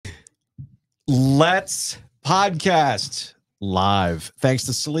Let's podcast live. Thanks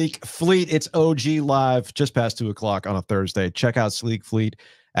to Sleek Fleet. It's OG Live just past 2 o'clock on a Thursday. Check out Sleek Fleet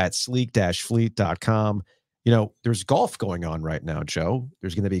at sleek-fleet.com. You know, there's golf going on right now, Joe.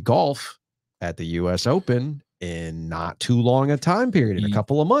 There's going to be golf at the U.S. Open in not too long a time period, in a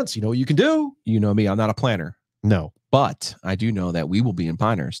couple of months. You know what you can do? You know me, I'm not a planner. No. But I do know that we will be in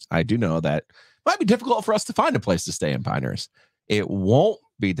Pinehurst. I do know that it might be difficult for us to find a place to stay in Pinehurst. It won't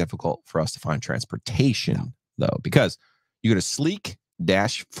be difficult for us to find transportation, though, because you go to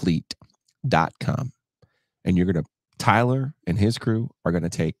sleek-fleet.com and you're going to, Tyler and his crew are going to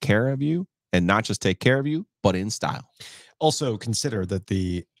take care of you, and not just take care of you, but in style. Also consider that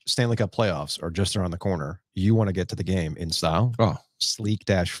the Stanley Cup playoffs are just around the corner. You want to get to the game in style? Oh,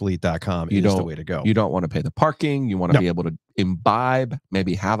 sleek-fleet.com is the way to go. You don't want to pay the parking. You want to be able to imbibe,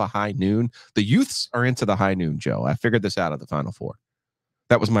 maybe have a high noon. The youths are into the high noon, Joe. I figured this out at the Final Four.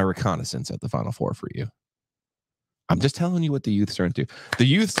 That was my reconnaissance at the Final Four for you. I'm just telling you what the youths are into. The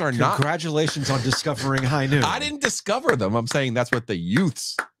youths are not. Congratulations on discovering high noon. I didn't discover them. I'm saying that's what the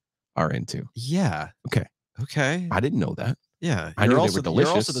youths are into. Yeah. Okay. Okay. I didn't know that. Yeah. I knew they were delicious.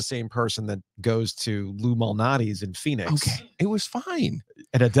 You're also the same person that goes to Lou Malnati's in Phoenix. Okay. It was fine.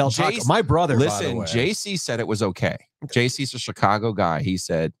 And Adele Taco. My brother, listen, JC said it was okay. JC's a Chicago guy. He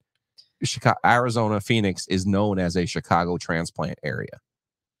said Arizona, Phoenix is known as a Chicago transplant area.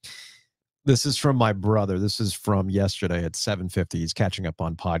 This is from my brother. This is from yesterday at 7:50. He's catching up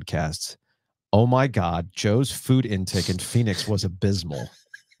on podcasts. Oh my God, Joe's food intake in Phoenix was abysmal.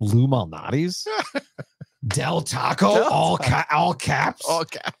 Lou Malnati's, Del Taco, all caps. All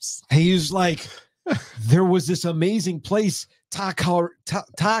caps. He's like, there was this amazing place, Ta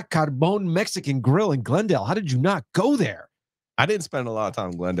Carbon Mexican Grill in Glendale. How did you not go there? I didn't spend a lot of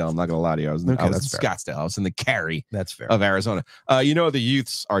time in Glendale. I'm not going to lie to you. I was in Scottsdale. I was in the Cary of Arizona. You know, the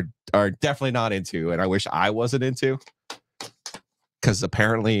youths are definitely not into, and I wish I wasn't into, because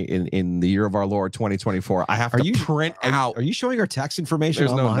apparently in the year of our Lord 2024, I have to print out. Are you showing our tax information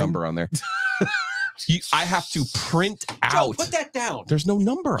There's online? no number on there. I have to print out. Joe, put that down. There's no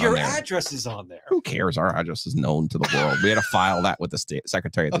number on there. Your address is on there. Who cares? Our address is known to the world. We had to file that with the state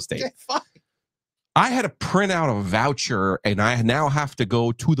Secretary of the State. Fine. I had to print out a voucher, and I now have to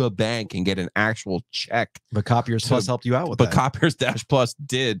go to the bank and get an actual check. But Copiers Plus helped you out with that. But Copiers Plus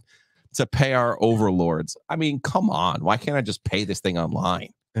did, to pay our overlords. I mean, come on. Why can't I just pay this thing online?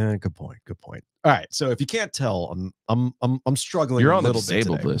 Good point. Good point. All right. So if you can't tell, I'm struggling. You're on the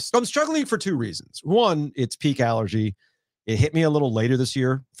disabled list. I'm struggling for two reasons. One, it's peak allergy. It hit me a little later this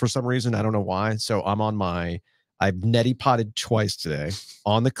year for some reason. I don't know why. So I'm on I've neti potted twice today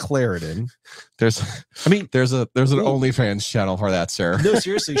on the Claritin. There's an OnlyFans channel for that, sir. No,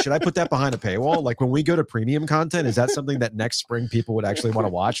 seriously, should I put that behind a paywall? Like when we go to premium content, is that something that next spring people would actually want to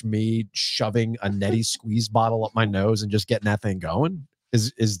watch? Me shoving a neti squeeze bottle up my nose and just getting that thing going?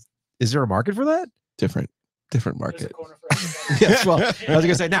 Is there a market for that? Different market. Yes. Well, I was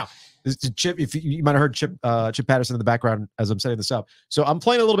gonna say now. Chip, if you might have heard Chip Patterson in the background as I'm setting this up. So I'm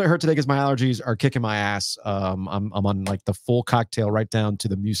playing a little bit hurt today because my allergies are kicking my ass. I'm on like the full cocktail right down to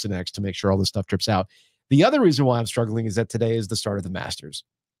the Mucinex to make sure all this stuff drips out. The other reason why I'm struggling is that today is the start of the Masters,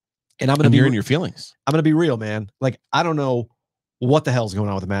 and you're in your feelings. I'm gonna be real, man. Like I don't know what the hell's going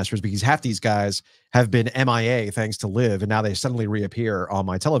on with the Masters, because half these guys have been MIA thanks to Live, and now they suddenly reappear on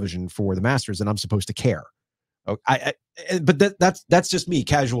my television for the Masters, and I'm supposed to care. But that's just me,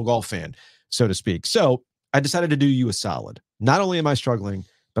 casual golf fan, so to speak. So I decided to do you a solid. Not only am I struggling,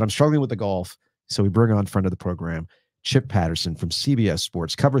 but I'm struggling with the golf. So we bring on friend of the program, Chip Patterson from CBS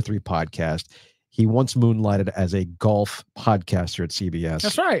Sports Cover 3 podcast. He once moonlighted as a golf podcaster at CBS.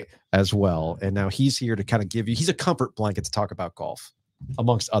 That's right. As well. And now he's here to kind of he's a comfort blanket to talk about golf,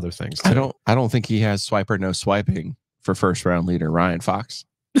 amongst other things. I don't think he has swiper no swiping for first round leader Ryan Fox.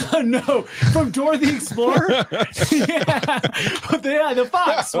 No, from Dora the Explorer. yeah, the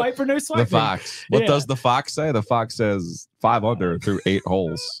Fox. Swipe or no swiping. The Fox. What does the Fox say? The Fox says 5 under through 8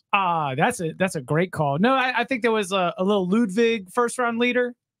 holes. That's a great call. No, I think there was a little Ludwig first round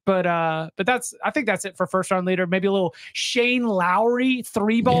leader. But I think that's it for first round leader. Maybe a little Shane Lowry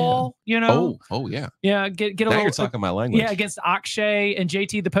 3-ball, you know? Oh yeah. Yeah. Get a now little. You're talking my language. Yeah, against Akshay and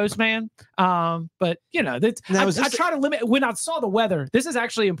JT the Postman. But you know, I try to limit when I saw the weather. This is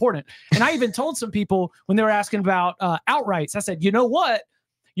actually important. And I even told some people when they were asking about outrights, I said, you know what?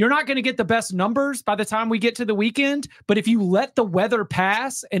 You're not going to get the best numbers by the time we get to the weekend. But if you let the weather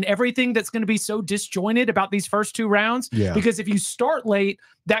pass and everything that's going to be so disjointed about these first 2 rounds, because if you start late,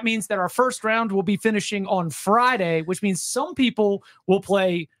 that means that our first round will be finishing on Friday, which means some people will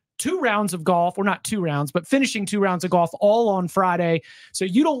play 2 rounds of golf, or not 2 rounds, but finishing 2 rounds of golf all on Friday. So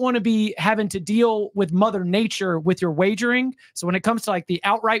you don't want to be having to deal with Mother Nature with your wagering. So when it comes to like the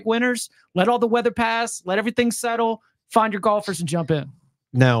outright winners, let all the weather pass, let everything settle, find your golfers and jump in.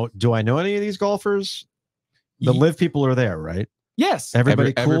 Now, do I know any of these golfers? The live people are there, right? Yes.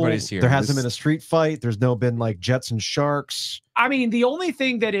 Everybody's here. There hasn't been a street fight. There's been like Jets and Sharks. I mean, the only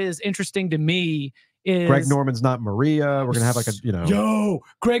thing that is interesting to me is Greg Norman's not Maria. We're gonna have like a,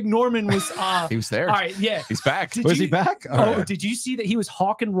 Greg Norman was he was there. All right, yeah. He's back. Was he back? Did you see that he was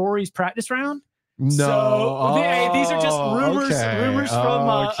hawking Rory's practice round? No. So, these are just rumors. Okay. Rumors from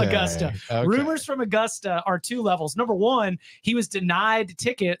Augusta. Okay. Rumors from Augusta are 2 levels. Number 1, he was denied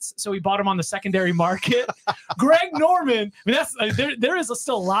tickets, so he bought them on the secondary market. Greg Norman. I mean, that's there is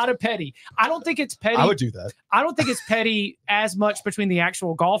still a lot of petty. I don't think it's petty. I would do that. I don't think it's petty as much between the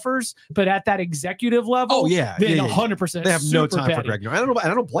actual golfers, but at that executive level, then 100%. They have no time petty. for Greg Norman.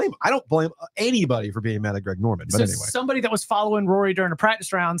 I don't blame anybody for being mad at Greg Norman. But anyway, somebody that was following Rory during a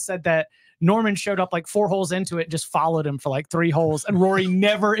practice round said that Norman showed up like 4 holes into it, just followed him for like 3 holes, and Rory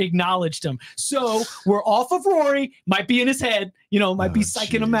never acknowledged him. So we're off of Rory. Might be in his head, might be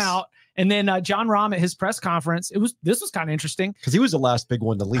psyching him out. And then John Rahm at his press conference, this was kind of interesting because he was the last big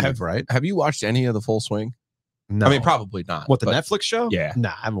one to leave, right? Have you watched any of the Full Swing? No, I mean probably not. What, the Netflix show? Yeah, nah,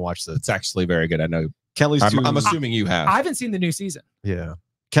 I haven't watched it. It's actually very good. I know Kelly's. I'm assuming you have. I haven't seen the new season. Yeah.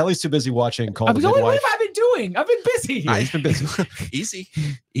 Kelly's too busy watching Call the Midwife. Midwife. What have I been doing? I've been busy. He's been busy. Easy.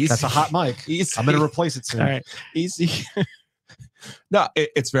 That's a hot mic. Easy. I'm going to replace it soon. All right. Easy. No,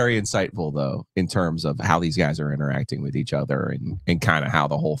 it's very insightful, though, in terms of how these guys are interacting with each other and kind of how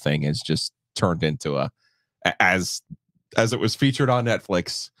the whole thing is just turned into as it was featured on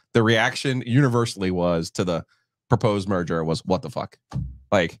Netflix, the reaction universally was to the proposed merger was, what the fuck?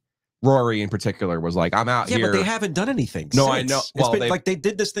 Like, Rory in particular was like, I'm out here. Yeah, but they haven't done anything. No, since. I know. It's been, like they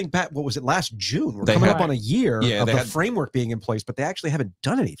did this thing back, what was it, last June? We're coming up on a year of the framework being in place, but they actually haven't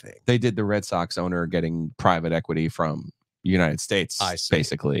done anything. They did the Red Sox owner getting private equity from the United States,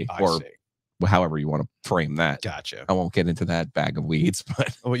 basically, or however you want to frame that. Gotcha. I won't get into that bag of weeds,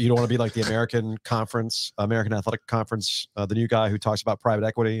 but you don't want to be like the American Athletic Conference, the new guy who talks about private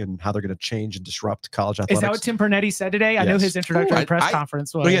equity and how they're going to change and disrupt college athletics. Is that what Tim Pernetti said today? I know his introductory press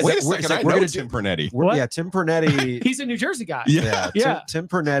conference was. Wait a second, I know Tim Pernetti. Yeah, Tim Pernetti. He's a New Jersey guy. Yeah. Tim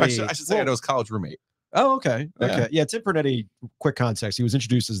Pernetti. I should say I know his college roommate. Oh, okay. Okay. Yeah, Tim Pernetti, quick context. He was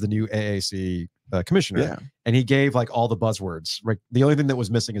introduced as the new AAC commissioner, and he gave like all the buzzwords. Right. The only thing that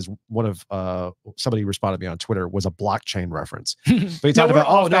was missing is one of somebody responded to me on Twitter was a blockchain reference. But he talked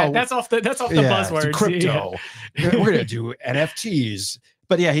about that's off the buzzwords. Crypto. We're gonna do NFTs.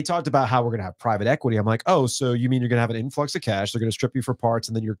 But yeah, he talked about how we're gonna have private equity. I'm like, oh, so you mean you're gonna have an influx of cash? They're gonna strip you for parts,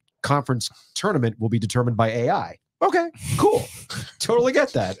 and then your conference tournament will be determined by AI. Okay, cool. Totally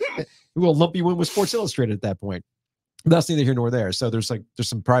get that. We'll lump you in with Sports Illustrated at that point. That's neither here nor there. So there's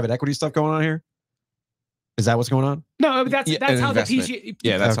some private equity stuff going on here. Is that what's going on? No, that's how the PGA.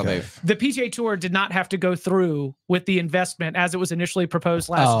 Yeah, that's how the PGA Tour did not have to go through with the investment as it was initially proposed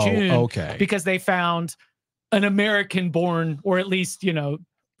last June. Okay. Because they found an American-born, or at least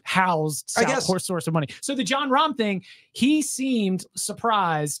housed source of money. So the John Rahm thing, he seemed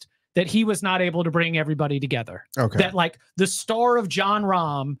surprised that he was not able to bring everybody together. Okay. That like the star of John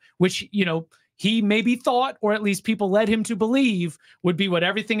Rahm, which, he maybe thought, or at least people led him to believe, would be what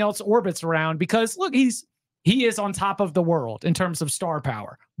everything else orbits around, because look, he is on top of the world in terms of star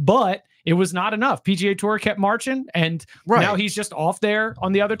power, but it was not enough. PGA Tour kept marching, and now he's just off there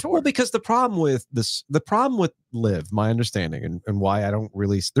on the other tour. Well, because the problem with Live, my understanding and why I don't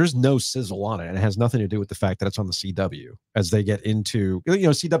really, there's no sizzle on it, and it has nothing to do with the fact that it's on the CW. As they get into,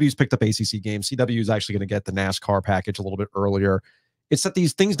 CW's picked up ACC games. CW is actually going to get the NASCAR package a little bit earlier. It's that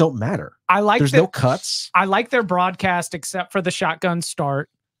these things don't matter. There's no cuts. I like their broadcast, except for the shotgun start.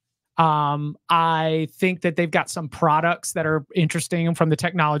 I think that they've got some products that are interesting from the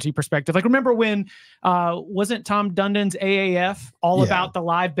technology perspective. Like, remember when wasn't Tom Dundon's AAF all about the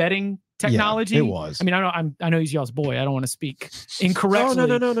live betting technology? Yeah, it was. I mean, I know he's y'all's boy. I don't want to speak incorrectly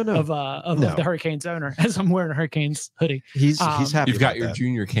no. of the Hurricanes owner, as I'm wearing a Hurricanes hoodie. He's happy. You've got your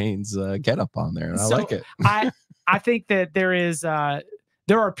Junior Canes get up on there. I like it. I think that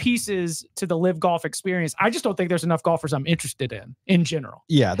there are pieces to the Live Golf experience. I just don't think there's enough golfers I'm interested in general.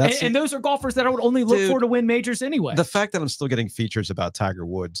 Yeah, and those are golfers that I would only look for to win majors anyway. The fact that I'm still getting features about Tiger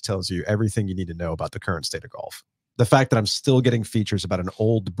Woods tells you everything you need to know about the current state of golf. The fact that I'm still getting features about an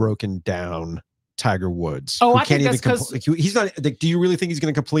old, broken down Tiger Woods. Oh, I think that's because he's not. Like, do you really think he's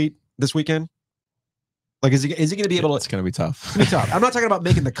going to complete this weekend? Like, is he going to be able to? It's going to be tough. It's tough. I'm not talking about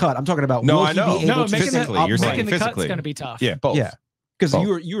making the cut. I'm talking about I know. Making the cut's going to be tough. Yeah, both. Yeah.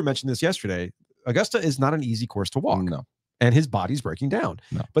 Because you were mentioning this yesterday. Augusta is not an easy course to walk. No. And his body's breaking down.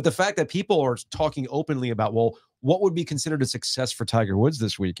 No. But the fact that people are talking openly about, well, what would be considered a success for Tiger Woods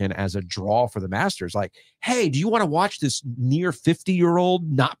this weekend as a draw for the Masters? Like, hey, do you want to watch this near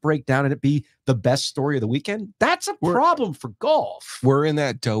 50-year-old not break down and it be the best story of the weekend? That's a problem for golf. We're in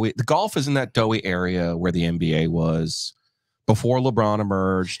that doughy. The golf is in that doughy area where the NBA was before LeBron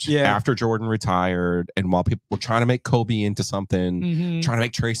emerged, after Jordan retired, and while people were trying to make Kobe into something, trying to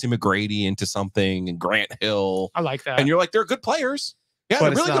make Tracy McGrady into something, and Grant Hill. I like that. And you're like, they're good players. Yeah,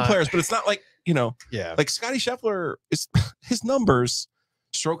 they're really good players, but it's not like, like Scottie Scheffler, his numbers,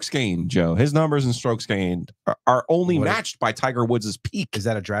 strokes gained, Joe. His numbers and strokes gained are only matched by Tiger Woods' peak. Is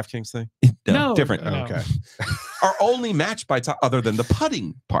that a DraftKings thing? No, different. No. Okay. Are only matched by other than the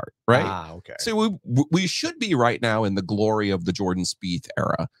putting part, right? Ah, okay. So we should be right now in the glory of the Jordan Spieth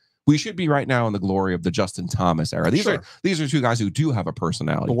era. We should be right now in the glory of the Justin Thomas era. These are two guys who do have a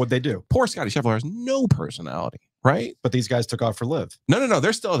personality. But what'd they do? Poor Scottie Scheffler has no personality, right? But these guys took off for live. No.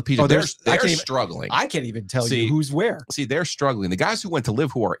 They're still at the PGA. They're struggling. I can't even tell you who's where. See, they're struggling. The guys who went to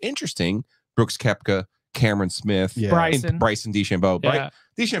live who are interesting, Brooks Koepka, Cameron Smith, Bryson DeChambeau. Yeah.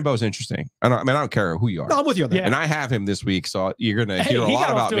 DeChambeau is interesting. I don't care who you are. No, I'm with you on that. Yeah. And I have him this week, so you're going to hear a lot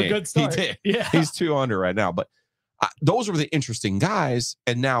about me. He did. Yeah. He's 2 under right now. But those are the interesting guys.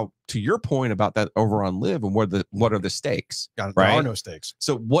 And now, to your point about that over on live and what are the stakes? There are no stakes.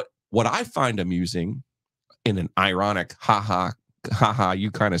 So what I find amusing in an ironic, haha,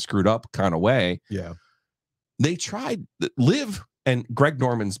 you kind of screwed up kind of way. Yeah. They tried live. And Greg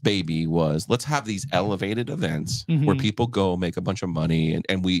Norman's baby was, let's have these elevated events where people go make a bunch of money.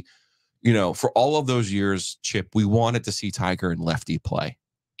 And we, for all of those years, Chip, we wanted to see Tiger and lefty play.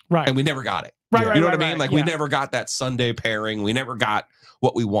 Right. And we never got it. Right. You know what I mean? Like we never got that Sunday pairing. We never got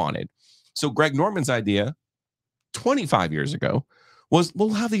what we wanted. So Greg Norman's idea 25 years ago was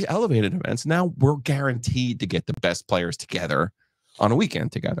we'll have these elevated events. Now we're guaranteed to get the best players together on a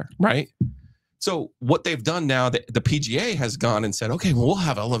weekend together. Right. So what they've done now, the PGA has gone and said, okay, well, we'll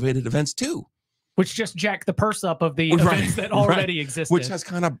have elevated events too, which just jacked the purse up of the events that already existed, which has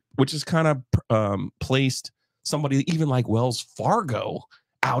kind of placed somebody even like Wells Fargo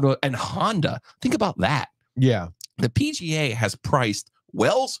out of and Honda. Think about that. Yeah, the PGA has priced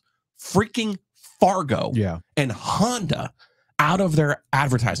Wells freaking Fargo, and Honda out of their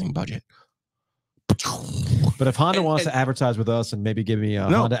advertising budget. But if Honda wants to advertise with us and maybe give me a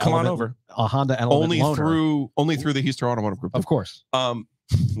Honda come on over. A Honda Element only through the Houston Automotive Group, of course.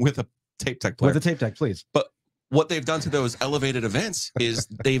 With a tape tech player. With a tape tech, please. But what they've done to those elevated events is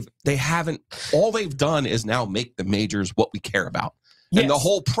they haven't. All they've done is now make the majors what we care about. Yes. And the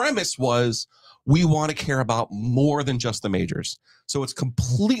whole premise was we want to care about more than just the majors. So it's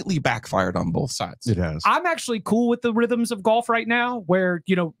completely backfired on both sides. It has. I'm actually cool with the rhythms of golf right now, where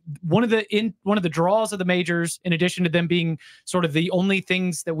one of the draws of the majors, in addition to them being sort of the only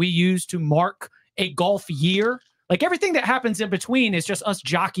things that we use to mark a golf year, like everything that happens in between is just us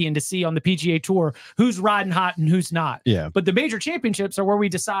jockeying to see on the PGA Tour who's riding hot and who's not. Yeah. But the major championships are where we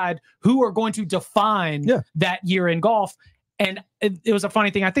decide who are going to define that year in golf. And it was a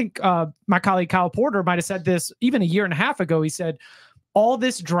funny thing. I think my colleague Kyle Porter might have said this even a year and a half ago. He said, all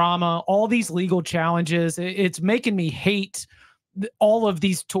this drama, all these legal challenges, it's making me hate all of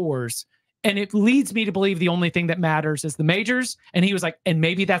these tours. And it leads me to believe the only thing that matters is the majors. And he was like, and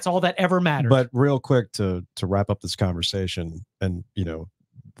maybe that's all that ever matters. But real quick to wrap up this conversation and,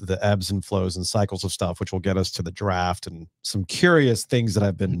 the ebbs and flows and cycles of stuff, which will get us to the draft and some curious things that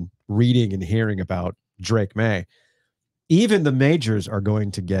I've been reading and hearing about Drake Maye. Even the majors are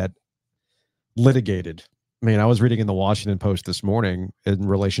going to get litigated. I mean, I was reading in the Washington Post this morning in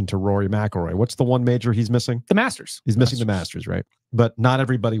relation to Rory McIlroy. What's the one major he's missing? The Masters. He's missing the Masters, right? But not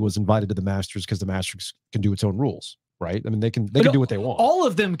everybody was invited to the Masters because the Masters can do its own rules, right? I mean, they can do what they want. All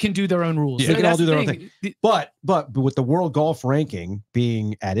of them can do their own rules. Yeah, they can all do their own thing. But with the world golf ranking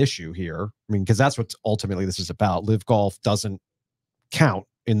being at issue here, I mean, because that's what ultimately this is about. Live Golf doesn't count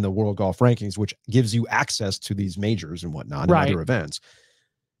in the world golf rankings, which gives you access to these majors and whatnot and other events.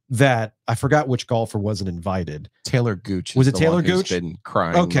 That I forgot which golfer wasn't invited. Taylor Gooch. Was it Taylor Gooch? Been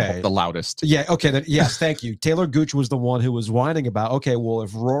crying the loudest. Yeah. Okay. Yes. Thank you. Taylor Gooch was the one who was whining about, okay, well,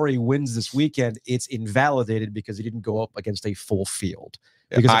 if Rory wins this weekend, it's invalidated because he didn't go up against a full field.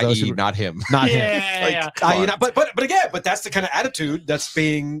 Because i.e. not him. Not him. Yeah. But that's the kind of attitude that's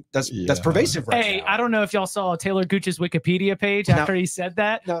pervasive right now. Hey, I don't know if y'all saw Taylor Gooch's Wikipedia page after he said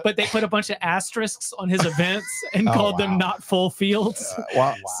that, but they put a bunch of asterisks on his events and called them not full fields.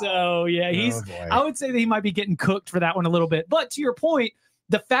 Wow. So yeah, I would say that he might be getting cooked for that one a little bit. But to your point,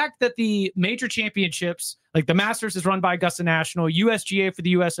 the fact that the major championships, like the Masters is run by Augusta National, USGA for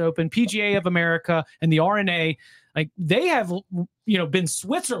the US Open, PGA of America, and the RNA, like they have, been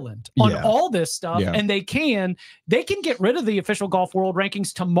Switzerland on all this stuff, and they can get rid of the official golf world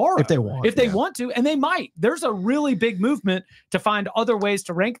rankings tomorrow if they want to, and they might. There's a really big movement to find other ways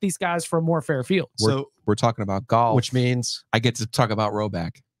to rank these guys for a more fair field. So we're talking about golf, which means I get to talk about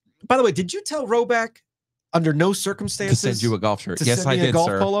Rhoback. By the way, did you tell Rhoback under no circumstances to send you a golf shirt? Yes, I did,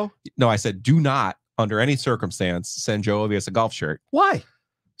 sir. Polo? No, I said do not, under any circumstance, send Joe Ovies a golf shirt. Why,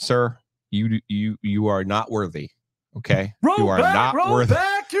 sir? You are not worthy. Okay, you are not worthy.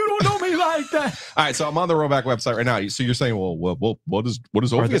 You don't know me like that. All right, so I'm on the Rhoback website right now. So you're saying, well, what is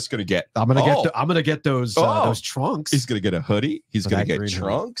Ovies going to get? I'm gonna get those trunks. He's gonna get a hoodie. He's gonna get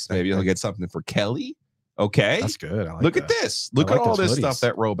trunks. Maybe he'll get something for Kelly. Okay, that's good. Look at this. Look at all this stuff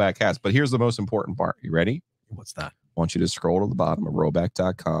that Rhoback has. But here's the most important part. You ready? What's that? I want you to scroll to the bottom of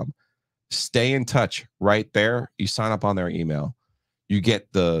Rhoback.com. Stay in touch right there. You sign up on their email. You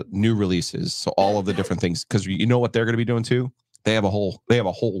get the new releases, so all of the different things, because you know what they're going to be doing too. They have a whole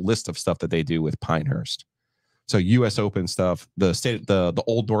list of stuff that they do with Pinehurst. So U.S. Open stuff, the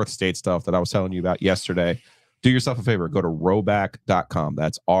Old North State stuff that I was telling you about yesterday. Do yourself a favor, go to rhoback.com.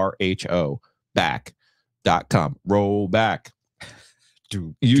 That's RHO back.com. Rhoback.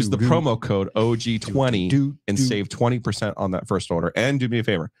 Use the promo code OG20 and save 20% on that first order. And do me a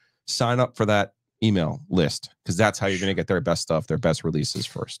favor, sign up for that email list, because that's how you're going to get their best stuff, their best releases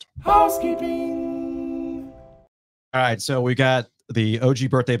first. Housekeeping. All right, so we got the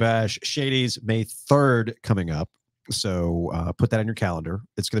OG Birthday Bash Shady's May 3rd coming up. So put that in your calendar.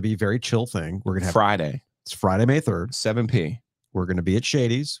 It's going to be a very chill thing. We're going to have Friday. It's Friday, May 3rd, 7 p. We're going to be at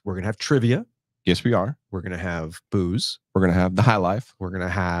Shady's. We're going to have trivia. Yes, we are. We're going to have booze. We're going to have the high life. We're going to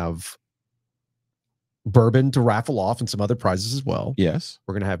have bourbon to raffle off and some other prizes as well. Yes.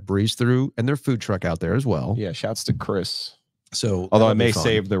 We're going to have Breeze Through and their food truck out there as well. Yeah, shouts to Chris. So, although I may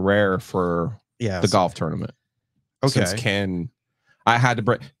save the rare for the golf tournament. Okay. Since Ken, I had to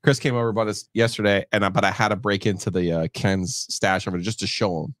break. Chris came over about us yesterday, but I had to break into the Ken's stash over just to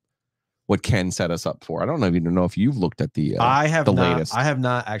show him what Ken set us up for. I don't even know if you've looked at the latest. I have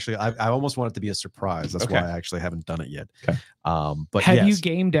not actually. I almost want it to be a surprise. That's why I actually haven't done it yet. Okay. But have you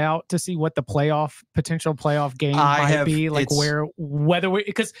gamed out to see what the potential playoff game might be? Like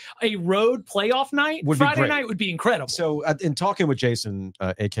because a road playoff night, Friday night would be incredible. So in talking with Jason,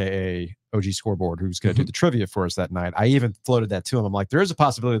 aka OG Scoreboard, who's going to do the trivia for us that night, I even floated that to him. I'm like, there is a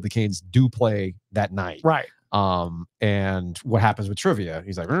possibility the Canes do play that night. Right. And what happens with trivia?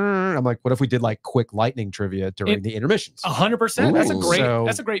 He's like, I'm like, what if we did like quick lightning trivia during the intermissions? 100%.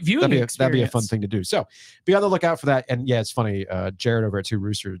 That's a great viewing experience. That'd be a fun thing to do. So be on the lookout for that. And yeah, it's funny. Jared over at Two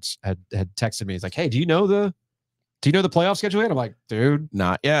Roosters had texted me. He's like, hey, do you know the playoff schedule yet? I'm like, dude,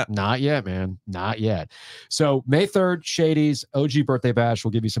 not yet, man, not yet. So May 3rd, Shady's OG Birthday Bash.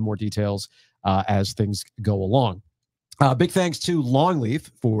 We'll give you some more details as things go along. Big thanks to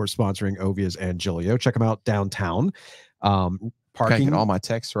Longleaf for sponsoring Ovies and Giglio. Check them out downtown. Parking. Get all my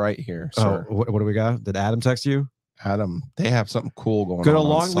texts right here. Sir. What do we got? Did Adam text you? Adam, they have something cool going go on. Go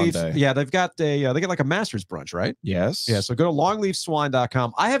to Longleaf. Yeah, they got like a Masters brunch, right? Yes. Yeah. So go to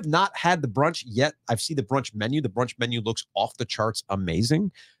longleafswine.com. I have not had the brunch yet. I've seen the brunch menu. The brunch menu looks off the charts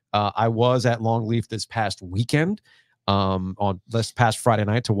amazing. I was at Longleaf this past weekend. On this past Friday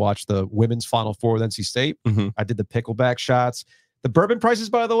night to watch the women's Final Four with NC State. I did the pickleback shots. The bourbon prices,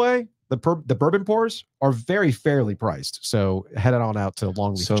 by the way, the bourbon pours are very fairly priced. So head on out to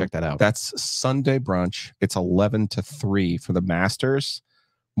Longleaf to check that out. That's Sunday brunch. It's 11 to 3 for the Masters.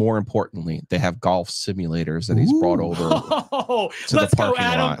 More importantly, they have golf simulators that he's brought over to the parking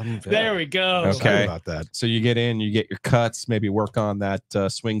lot. There we go. Okay. About that. So you get in, you get your cuts, maybe work on that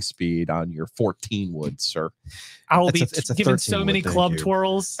swing speed on your 14 wood, sir. I will be giving so many club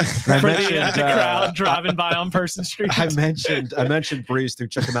twirls for the crowd driving by on Person Street. I mentioned Breeze Through.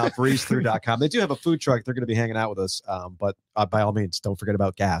 Check them out, breezethrough.com. They do have a food truck. They're going to be hanging out with us. But by all means, don't forget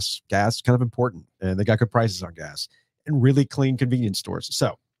about gas. Gas is kind of important. And they got good prices on gas and really clean convenience stores.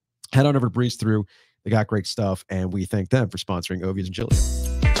 So head on over to Breeze Through. They got great stuff, and we thank them for sponsoring Ovies and Giglio.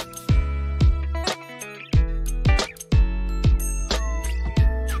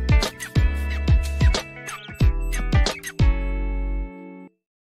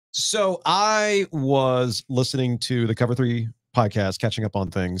 So I was listening to the Cover 3 podcast, catching up on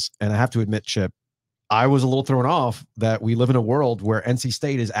things, and I have to admit, Chip, I was a little thrown off that we live in a world where NC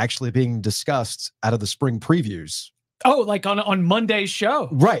State is actually being discussed out of the spring previews Oh, like on Monday's show.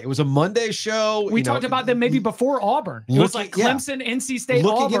 Right. It was a Monday show. We talked about them maybe before Auburn. It was like Clemson, NC State,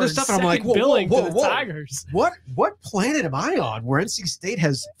 looking Auburn. Into stuff, and I'm like, whoa. Tigers. What planet am I on where NC State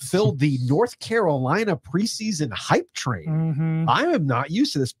has filled the North Carolina preseason hype train? I am not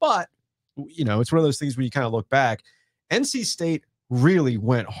used to this, but it's one of those things when you kind of look back. NC State really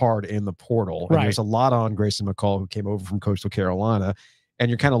went hard in the portal. And there's a lot on Grayson McCall, who came over from Coastal Carolina. And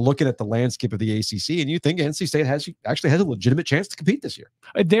you're kind of looking at the landscape of the ACC, and you think NC State actually has a legitimate chance to compete this year.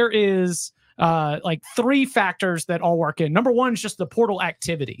 There is like 3 factors that all work in. Number one is just the portal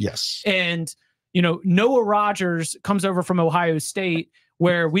activity. Yes. And, Noah Rogers comes over from Ohio State,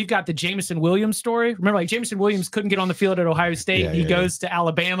 where we've got the Jameson Williams story. Remember, like Jameson Williams couldn't get on the field at Ohio State. He goes to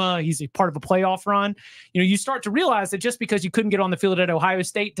Alabama. He's a part of a playoff run. You start to realize that just because you couldn't get on the field at Ohio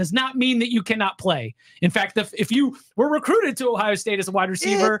State does not mean that you cannot play. In fact, if you were recruited to Ohio State as a wide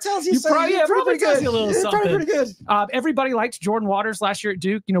receiver, it tells you probably tells you a little something. Pretty good. Everybody liked Jordan Waters last year at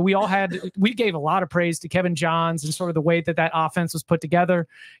Duke. We gave a lot of praise to Kevin Johns and sort of the way that offense was put together.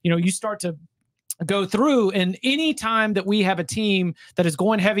 You start to go through, and any time that we have a team that is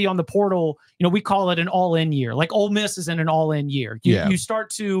going heavy on the portal, we call it an all-in year. Like Ole Miss is in an all-in year. You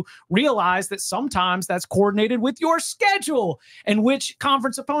start to realize that sometimes that's coordinated with your schedule and which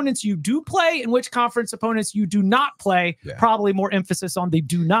conference opponents you do play and which conference opponents you do not play. Probably more emphasis on the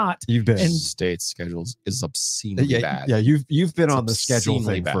do not. You've been State's schedules is obscenely bad. Yeah, you've been on the schedule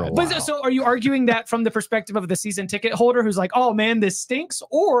thing for a while. But so are you arguing that from the perspective of the season ticket holder who's like, oh man, this stinks?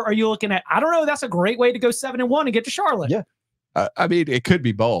 Or are you looking at, I don't know, that's a great way to go 7-1 and get to Charlotte? Yeah. I mean, it could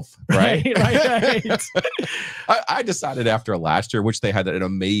be both, right? right. I decided after last year, which they had an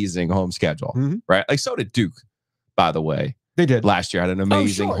amazing home schedule, right? Like, so did Duke, by the way. They did. Last year had an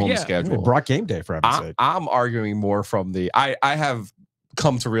amazing home schedule. It brought game day, for heaven's sake. I'm arguing more from the, I have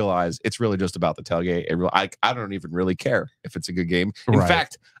come to realize it's really just about the tailgate. I don't even really care if it's a good game. In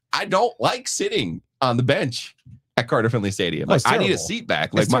fact, I don't like sitting on the bench at Carter Finley Stadium. Like, I need a seat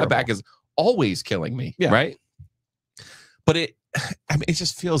back. Like, my back is always killing me, right? But it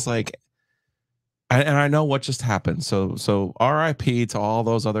just feels like, and I know what just happened. So RIP to all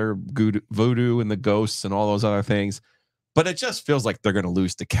those other voodoo and the ghosts and all those other things. But it just feels like they're going to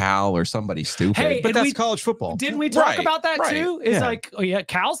lose to Cal or somebody stupid. Hey, but that's college football. Didn't we talk about that too? It's like, oh yeah,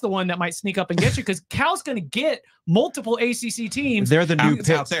 Cal's the one that might sneak up and get you, because Cal's going to get multiple ACC teams. They're the new Pitt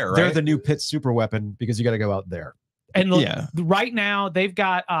out there, right? They're the new Pitt super weapon, because you got to go out there. And look, right now they've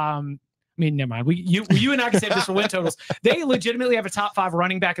got I mean, never mind. You and I can save this for win totals. They legitimately have a top 5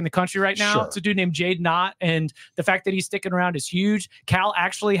 running back in the country right now. It's a dude named Jade Knott, and the fact that he's sticking around is huge. Cal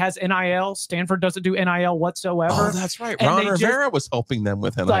actually has NIL. Stanford doesn't do NIL whatsoever. Oh, that's right. And Ron Rivera was helping them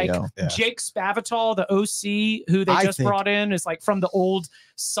with NIL. Like Jake Spavital, the OC, who they just brought in, is like from the old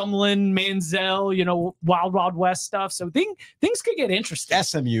Sumlin, Manziel, Wild Wild West stuff. So things could get interesting.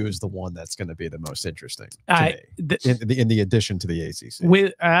 SMU is the one that's going to be the most interesting to me, in the addition to the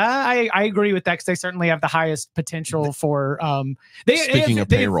ACC. I agree with that, because they certainly have the highest potential for. Speaking of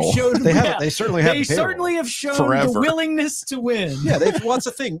payroll, they certainly have. They certainly have shown the willingness to win. Yeah, that's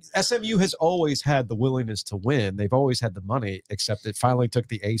the thing. SMU has always had the willingness to win. They've always had the money, except it finally took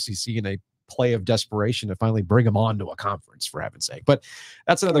the ACC in a play of desperation to finally bring them on to a conference, for heaven's sake. But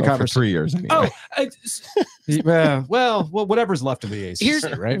that's another conversation. For 3 years. Anyway. Well, whatever's left of the ACC.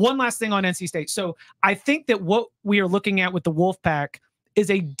 Here's right? one last thing on NC State. So I think that what we are looking at with the Wolfpack is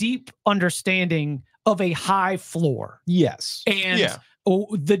a deep understanding of a high floor. Yes. And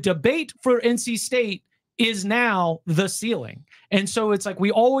the debate for NC State is now the ceiling. And so it's like,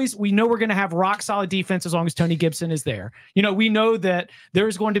 we know we're going to have rock solid defense as long as Tony Gibson is there. We know that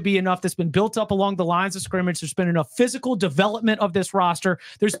there's going to be enough that's been built up along the lines of scrimmage. There's been enough physical development of this roster.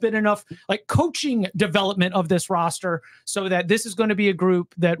 There's been enough coaching development of this roster, so that this is going to be a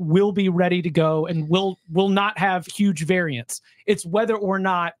group that will be ready to go and will not have huge variance. It's whether or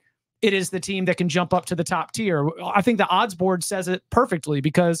not it is the team that can jump up to the top tier. I think the odds board says it perfectly,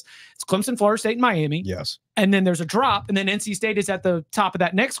 because it's Clemson, Florida State, and Miami. Yes. And then there's a drop, and then NC State is at the top of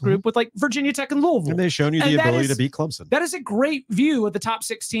that next group with Virginia Tech and Louisville. And they've shown you the ability to beat Clemson. That is a great view of the top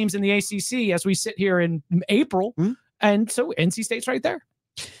 6 teams in the ACC as we sit here in April. And so NC State's right there.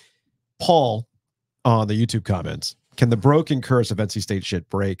 Paul on the YouTube comments: can the broken curse of NC State shit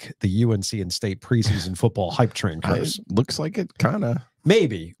break the UNC and State preseason football hype train curse? Looks like it kind of.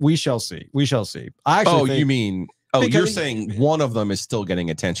 Maybe. We shall see. We shall see. I actually think, you mean Oh, you're saying one of them is still getting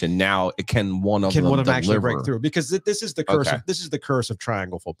attention now. Can one of them actually break through? Because this is the curse. This is the curse of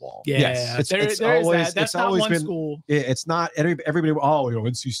triangle football. Yeah, yes. It's always that's not one school. It's not everybody. Oh,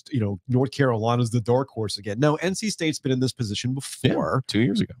 North Carolina's the dark horse again. No, NC State's been in this position before. 2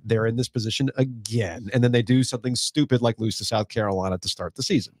 years ago, they're in this position again, and then they do something stupid like lose to South Carolina to start the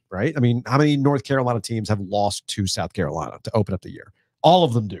season. Right? I mean, how many North Carolina teams have lost to South Carolina to open up the year? All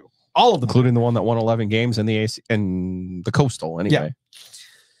of them do. All of them, including the one that won 11 games in the AC and the Coastal. Anyway, yeah.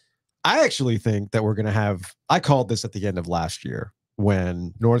 I actually think that we're going to have. I called this at the end of last year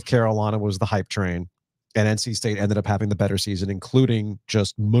when North Carolina was the hype train, and NC State ended up having the better season, including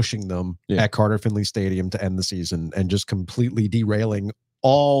just mushing them at Carter Finley Stadium to end the season and just completely derailing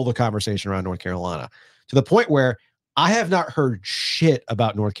all the conversation around North Carolina to the point where I have not heard shit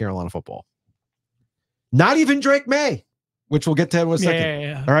about North Carolina football. Not even Drake Maye, which we'll get to in a second.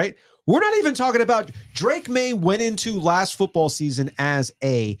 Yeah. All right. We're not even talking about Drake Maye went into last football season as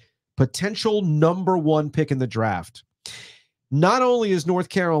a potential #1 pick in the draft. Not only is North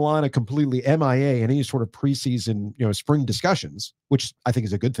Carolina completely MIA in any sort of preseason, spring discussions, which I think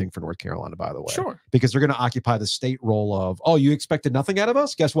is a good thing for North Carolina, by the way. Sure. Because they're going to occupy the state role of, oh, you expected nothing out of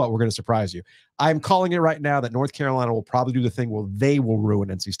us? Guess what? We're going to surprise you. I'm calling it right now that North Carolina will probably do the thing where they will ruin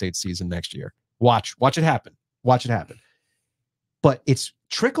NC State's season next year. Watch it happen. Watch it happen. But it's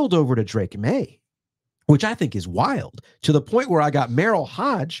trickled over to Drake Maye, which I think is wild, to the point where I got Merrill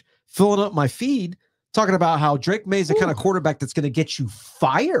Hodge filling up my feed talking about how Drake Maye's the kind of quarterback that's going to get you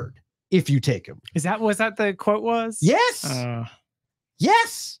fired if you take him. Was that the quote was? Yes.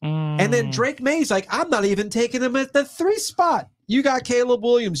 Yes. And then Drake Maye's like, I'm not even taking him at the 3 spot. You got Caleb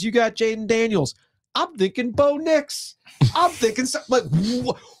Williams. You got Jaden Daniels. I'm thinking Bo Nix. I'm thinking like,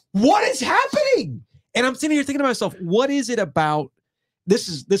 what is happening? And I'm sitting here thinking to myself, what is it about? This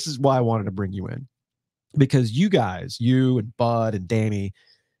is why I wanted to bring you in, because you guys, you and Bud and Danny,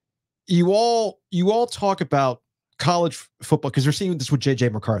 you all talk about college football because you're seeing this with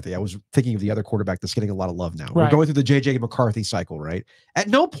JJ McCarthy. I was thinking of the other quarterback that's getting a lot of love now. Right. We're going through the JJ McCarthy cycle, right? At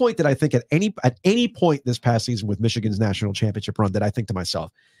no point did I think at any point this past season with Michigan's national championship run did I think to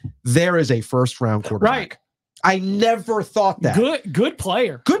myself, there is a first-round quarterback. Right. I never thought that. Good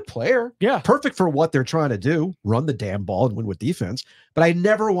player. Good player. Yeah. Perfect for what they're trying to do, run the damn ball and win with defense. But I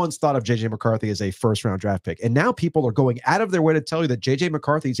never once thought of JJ McCarthy as a first-round draft pick. And now people are going out of their way to tell you that JJ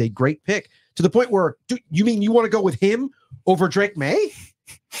McCarthy is a great pick, to the point where, you mean you want to go with him over Drake Maye?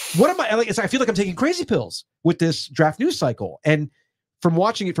 What am I like? I feel like I'm taking crazy pills with this draft news cycle. And from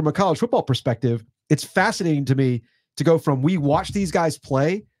watching it from a college football perspective, it's fascinating to me to go from we watch these guys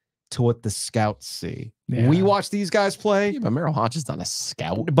play to what the scouts see. Yeah. We watch these guys play. Yeah, but Merrill Hodge is not a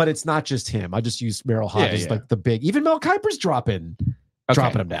scout. But it's not just him. I just use Merrill Hodge as like the big. Even Mel Kiper's dropping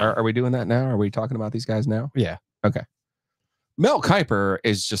him down. Are we doing that now? Are we talking about these guys now? Yeah. Okay. Mel Kiper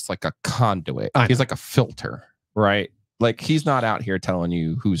is just like a conduit. He's like a filter, right? Like he's not out here telling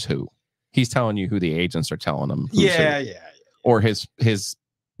you who's who. He's telling you who the agents are telling him. Who's who. Or his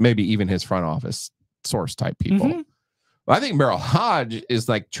maybe even his front office source type people. Mm-hmm. I think Merrill Hodge is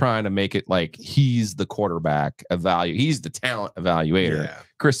like trying to make it like he's the quarterback he's the talent evaluator. Yeah.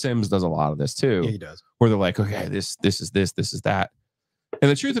 Chris Sims does a lot of this too. Yeah, he does. Where they're like, okay, this is this is that. And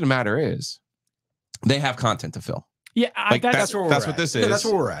the truth of the matter is they have content to fill. Yeah, like that's what this is. Yeah, that's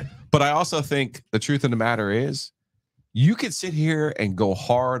where we're at. But I also think the truth of the matter is you could sit here and go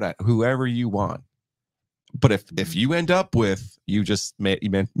hard at whoever you want. But if you end up with you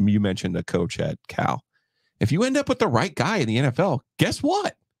mentioned a coach at Cal. If you end up with the right guy in the NFL, guess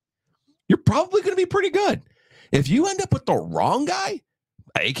what? You're probably going to be pretty good. If you end up with the wrong guy,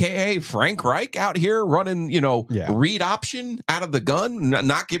 aka Frank Reich out here running, read option out of the gun,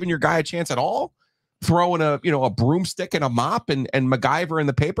 not giving your guy a chance at all, throwing a broomstick and a mop and MacGyver in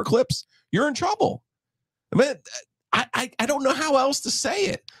the paper clips, you're in trouble. I mean, I don't know how else to say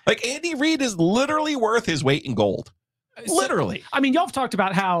it. Like Andy Reid is literally worth his weight in gold. Literally. I mean, y'all have talked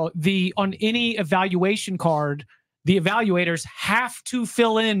about how on any evaluation card, the evaluators have to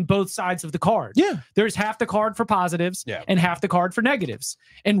fill in both sides of the card. Yeah. There's half the card for positives and half the card for negatives.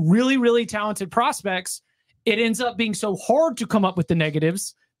 And really, really talented prospects, it ends up being so hard to come up with the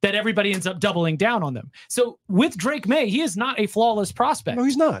negatives that everybody ends up doubling down on them. So with Drake Maye, he is not a flawless prospect. No,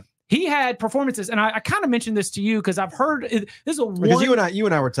 he's not. He had performances, and I kind of mentioned this to you because I've heard this is a because you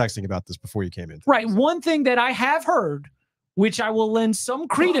and I were texting about this before you came in. Right. One thing that I have heard, which I will lend some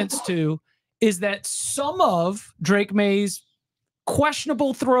credence to, is that some of Drake Maye's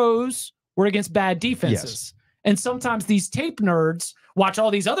questionable throws were against bad defenses. Yes. And sometimes these tape nerds watch all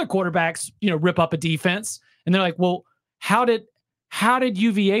these other quarterbacks, rip up a defense, and they're like, "Well, how did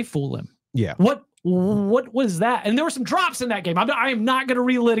UVA fool him? Yeah. What what was that? And there were some drops in that game. I am not going to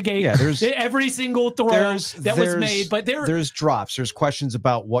relitigate there's every single throw that was made, but there's drops. There's questions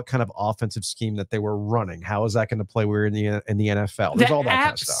about what kind of offensive scheme that they were running. How is that going to play? We're in the NFL. There's all that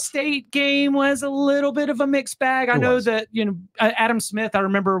kind of stuff. State game was a little bit of a mixed bag. I know that, you know, Adam Smith, I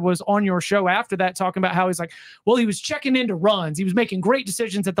remember, was on your show after that talking about how he's like, well, he was checking into runs. He was making great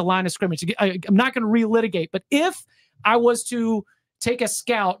decisions at the line of scrimmage. I'm not going to relitigate, but if I was to take a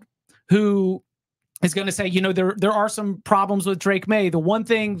scout who is going to say, you know, there are some problems with Drake Maye, the one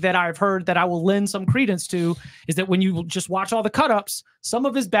thing that I've heard that I will lend some credence to is that when you just watch all the cut-ups, some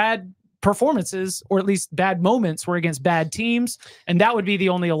of his bad performances, or at least bad moments, were against bad teams, and that would be the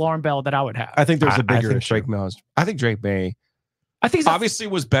only alarm bell that I would have. I think there's a bigger issue. I think Drake Maye obviously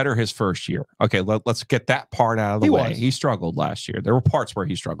was better his first year. Okay, let's get that part out of the way. He struggled last year. There were parts where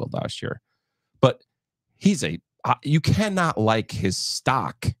he struggled last year, but you cannot like his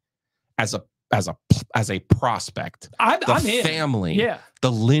stock as a prospect. The family,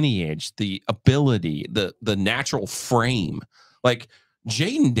 the lineage, the ability, the natural frame. Like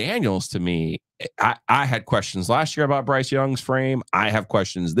Jaden Daniels, to me, I had questions last year about Bryce Young's frame. I have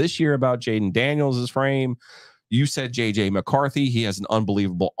questions this year about Jaden Daniels' frame. You said JJ McCarthy. He has an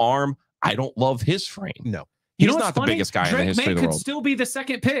unbelievable arm. I don't love his frame. No. He's not the biggest guy in the history of the world. Could still be the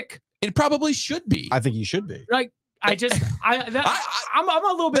second pick. It probably should be. I think he should be. Like, I'm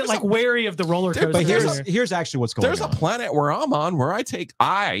a little bit like wary of the roller coaster. But here's actually what's going on. There's a planet where I'm on where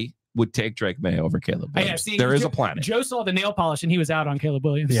I would take Drake Maye over Caleb Williams. There is a planet. Joe saw the nail polish and he was out on Caleb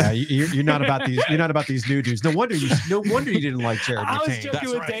Williams. Yeah, you're not about these. You're not about these new dudes. No wonder you didn't like Jared McCain. I was joking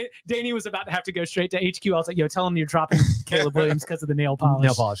with Danny was about to have to go straight to HQ. I was like, yo, tell him you're dropping Caleb Williams because of the nail polish.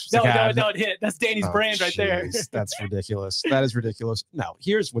 Nail polish. No, it hit. That's Danny's brand right there. That's ridiculous. That is ridiculous. Now,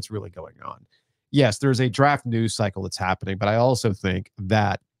 here's what's really going on. Yes, there's a draft news cycle that's happening, but I also think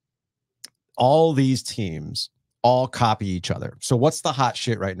that all these teams all copy each other. So what's the hot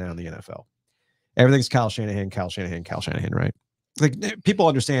shit right now in the NFL? Everything's Kyle Shanahan, right? Like, people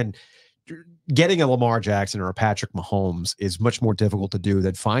understand getting a Lamar Jackson or a Patrick Mahomes is much more difficult to do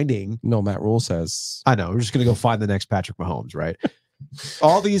than finding. No, Matt Rule says. I know. We're just going to go find the next Patrick Mahomes, right?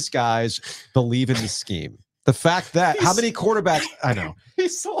 All these guys believe in the scheme. The fact that how many quarterbacks? I know.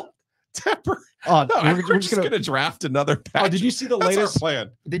 He's so temper. We're just going to draft another Patrick. Oh, did you see the latest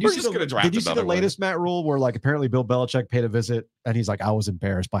plan? Did you see the latest Matt Rule where, like, apparently Bill Belichick paid a visit and he's like, I was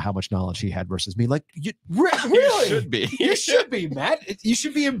embarrassed by how much knowledge he had versus me. Like, really? You should be. You should be, Matt. You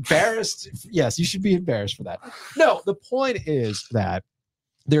should be embarrassed. Yes, you should be embarrassed for that. No, the point is that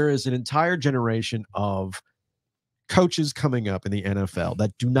there is an entire generation of coaches coming up in the NFL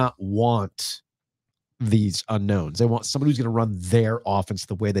that do not want these unknowns. They want somebody who's going to run their offense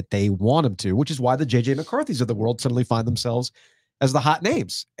the way that they want them to, which is why the JJ McCarthys of the world suddenly find themselves as the hot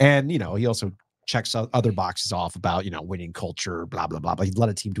names. And, you know, he also checks other boxes off about, you know, winning culture, blah, blah, blah. But he led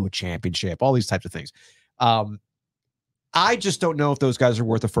a team to a championship, all these types of things. I just don't know if those guys are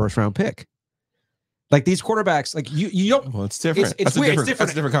worth a first-round pick. Like, these quarterbacks, like, you don't. Well, it's different. It's weird. It's different.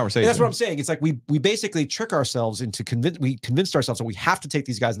 That's a different conversation. That's what I'm saying. It's like we basically trick ourselves into convinced ourselves that we have to take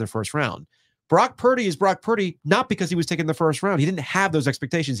these guys in the first round. Brock Purdy is Brock Purdy, not because he was taken in the first round. He didn't have those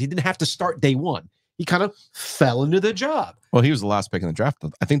expectations. He didn't have to start day one. He kind of fell into the job. Well, he was the last pick in the draft.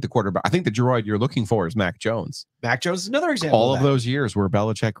 I think the droid you're looking for is Mac Jones. Mac Jones is another example. All of those years where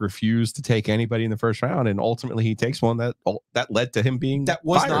Belichick refused to take anybody in the first round, and ultimately he takes one that led to him being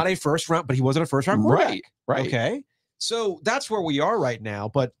was fired. Not a first round, but he wasn't a first round quarterback. Right. Okay. So that's where we are right now.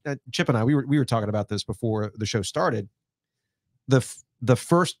 But Chip and I, we were talking about this before the show started. The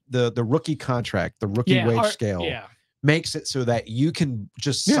rookie contract, the rookie wage scale makes it so that you can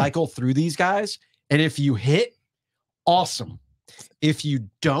just cycle through these guys. And if you hit, awesome. If you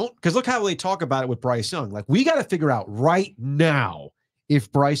don't, because look how they talk about it with Bryce Young. Like, we got to figure out right now if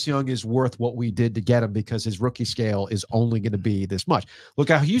Bryce Young is worth what we did to get him, because his rookie scale is only going to be this much. Look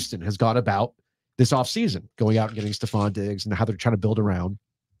how Houston has gone about this offseason, going out and getting Stephon Diggs and how they're trying to build around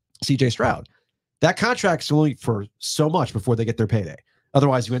CJ Stroud. That contract's only for so much before they get their payday.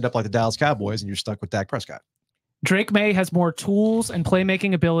 Otherwise, you end up like the Dallas Cowboys and you're stuck with Dak Prescott. Drake Maye has more tools and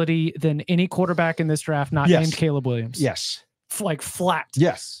playmaking ability than any quarterback in this draft, not named Caleb Williams. Yes. Like, flat.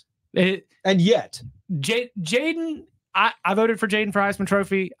 Yes. And yet, Jaden, I voted for Jaden for Heisman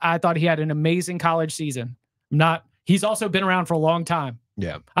Trophy. I thought he had an amazing college season. He's also been around for a long time.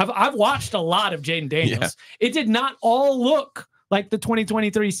 Yeah. I've watched a lot of Jaden Daniels. Yeah. It did not all look like the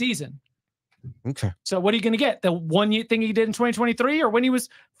 2023 season. Okay. So what are you going to get? The one thing he did in 2023, or when he was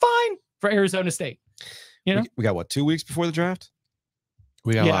fine for Arizona State? You know, we got what, 2 weeks before the draft?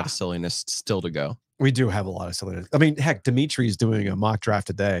 We got a lot of silliness still to go. We do have a lot of silliness. I mean, heck, Dimitri's doing a mock draft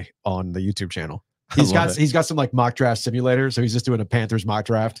today on the YouTube channel. He's got some like mock draft simulator, so he's just doing a Panthers mock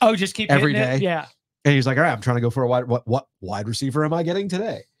draft. Oh, just keep every day. Yeah. And he's like, all right, I'm trying to go for a what wide receiver am I getting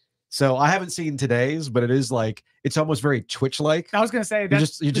today? So I haven't seen today's, but it is like it's almost very Twitch-like. I was gonna say you're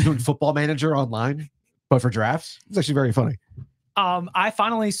just doing Football Manager online, but for drafts. It's actually very funny. I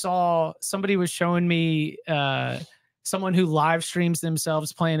finally saw somebody was showing me someone who live streams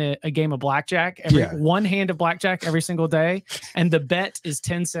themselves playing a game of blackjack, one hand of blackjack every single day. And the bet is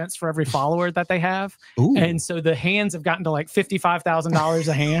 10 cents for every follower that they have. Ooh. And so the hands have gotten to like $55,000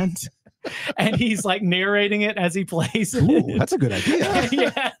 a hand. And he's like narrating it as he plays it. Ooh, that's a good idea.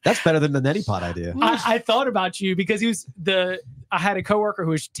 Yeah. That's better than the neti pot idea. I thought about you because I had a coworker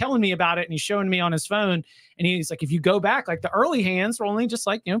who was telling me about it and he's showing me on his phone. And he's like, if you go back, like the early hands were only just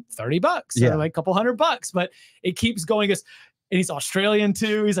like, $30 or like a couple $100, but it keeps going. And he's Australian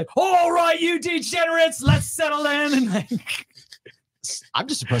too. He's like, all right, you degenerates, let's settle in. And like, I'm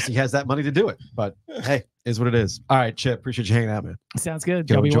just surprised he has that money to do it, but hey, is what it is. All right, Chip, appreciate you hanging out, man. Sounds good.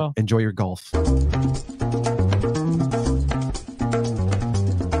 Go enjoy your golf.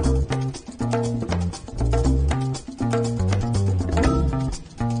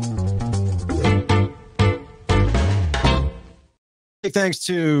 Big thanks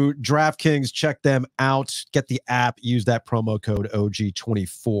to DraftKings. Check them out. Get the app. Use that promo code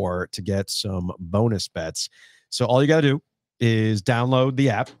OG24 to get some bonus bets. So all you got to do is download the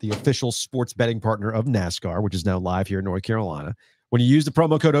app, the official sports betting partner of NASCAR, which is now live here in North Carolina. When you use the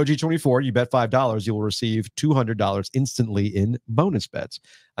promo code OG24, you bet $5, you will receive $200 instantly in bonus bets.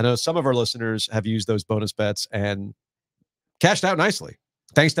 I know some of our listeners have used those bonus bets and cashed out nicely,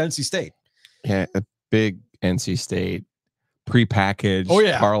 thanks to NC State. Yeah, a big NC State prepackaged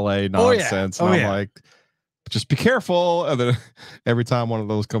parlay nonsense. I'm like, just be careful. And then every time one of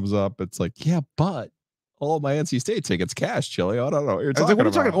those comes up, it's like, yeah, but all of my NC State tickets cash, Chili. I don't know what you're talking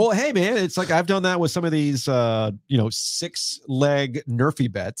about. Well, hey, man, it's like I've done that with some of these, 6-leg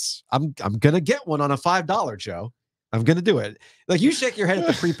Nerfy bets. I'm going to get one on a $5, Joe. I'm going to do it. Like, you shake your head at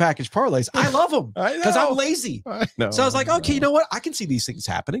the prepackaged parlays. I love them because I'm lazy. So I was like, okay, you know what? I can see these things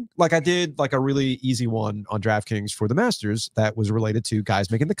happening. Like I did like a really easy one on DraftKings for the Masters that was related to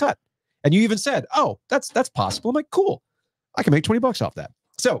guys making the cut. And you even said, oh, that's possible. I'm like, cool. I can make $20 off that.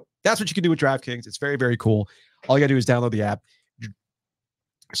 So that's what you can do with DraftKings. It's very, very cool. All you got to do is download the app.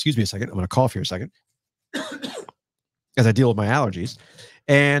 Excuse me a second. I'm going to cough here a second as I deal with my allergies.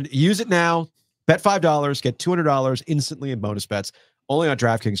 And use it now. Bet $5, get $200 instantly in bonus bets. Only on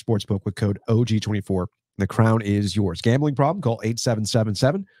DraftKings Sportsbook with code OG24. The crown is yours. Gambling problem? Call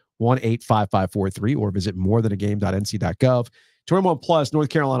 8777-185543 or visit morethanagame.nc.gov. 21 plus, North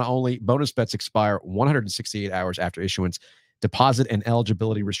Carolina only. Bonus bets expire 168 hours after issuance. Deposit and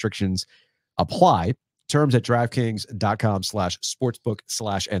eligibility restrictions apply. Terms at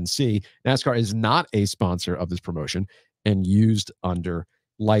DraftKings.com/sportsbook/NC. NASCAR is not a sponsor of this promotion and used under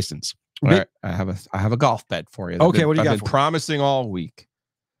license. All right, I have a golf bet for you. Okay, what do you got? I've been promising all week.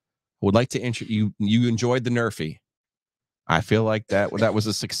 I would like to you enjoyed the Nerfy. I feel like that was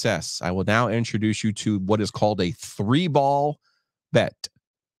a success. I will now introduce you to what is called a 3-ball bet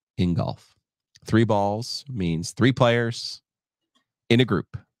in golf. 3 balls means 3 players in a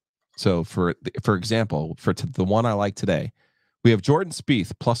group. So for example, for the one I like today, we have Jordan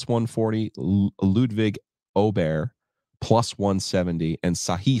Spieth plus 140, Ludwig Aubert plus 170, and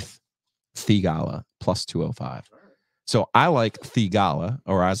Sahith Theegala plus 205. So I like Theegala,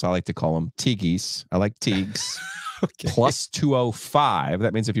 or as I like to call him, Tiggies. I like Tiggs. Okay. Plus 205.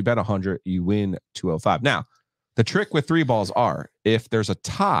 That means if you bet 100, you win 205. Now, the trick with 3 balls are if there's a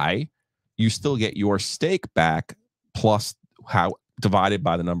tie, you still get your stake back plus how divided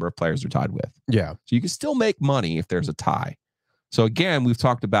by the number of players you're tied with. Yeah. So you can still make money if there's a tie. So again, we've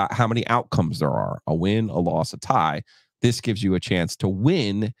talked about how many outcomes there are: a win, a loss, a tie. This gives you a chance to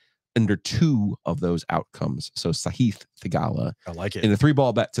win under 2 of those outcomes. So Sahith Theegala, I like it, in a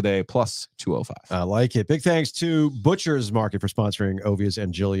 3-ball bet today, plus 205. I like it. Big thanks to Butcher's Market for sponsoring Ovies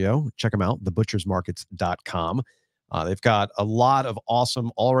and Giglio. Check them out, thebutchersmarkets.com. They've got a lot of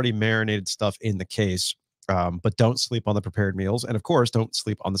awesome, already marinated stuff in the case, but don't sleep on the prepared meals. And of course, don't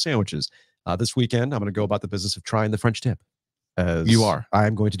sleep on the sandwiches. This weekend, I'm going to go about the business of trying the French dip. You are.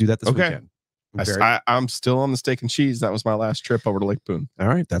 I'm going to do that this weekend. I'm still on the steak and cheese. That was my last trip over to Lake Boone. All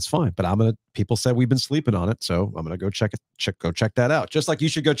right, that's fine. But people said we've been sleeping on it, so I'm gonna go check that out. Just like you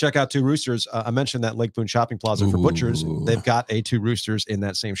should go check out Two Roosters. I mentioned that Lake Boone shopping plaza for Butchers. They've got a Two Roosters in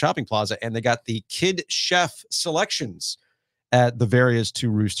that same shopping plaza, and they got the Kid Chef selections at the various Two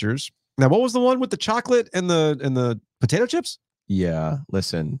Roosters. Now, what was the one with the chocolate and the potato chips? Yeah,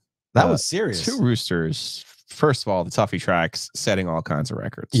 listen, that was serious. Two Roosters. First of all, the Tuffy Tracks setting all kinds of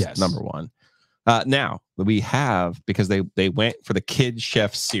records. Yes, number one. Now we have, because they went for the Kid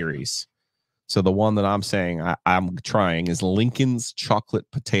Chef series. So the one that I'm saying I'm trying is Lincoln's chocolate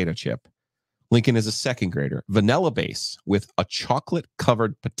potato chip. Lincoln is a second grader, vanilla base with a chocolate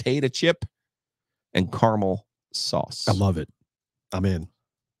covered potato chip and caramel sauce. I love it. I'm in.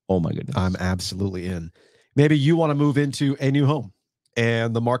 Oh my goodness. I'm absolutely in. Maybe you want to move into a new home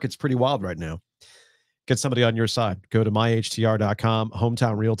and the market's pretty wild right now. Get somebody on your side. Go to myhtr.com.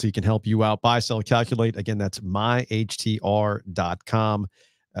 Hometown Realty can help you out. Buy, sell, calculate. Again, that's myhtr.com.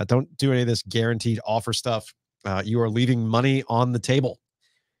 Don't do any of this guaranteed offer stuff. You are leaving money on the table,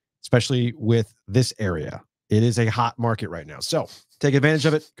 especially with this area. It is a hot market right now. So take advantage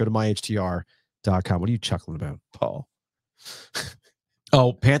of it. Go to myhtr.com. What are you chuckling about, Paul?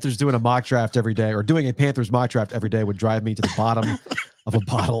 Oh, Panthers doing a mock draft every day, or doing a Panthers mock draft every day would drive me to the bottom of a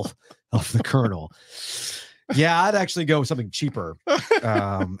bottle of the Colonel. Yeah, I'd actually go with something cheaper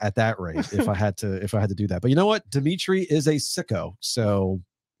at that rate if I had to do that. But you know what? Dimitri is a sicko, so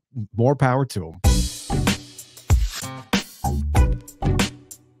more power to him.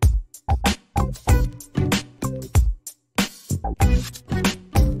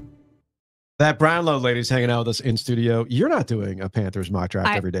 That Brownlow lady's hanging out with us in studio. You're not doing a Panthers mock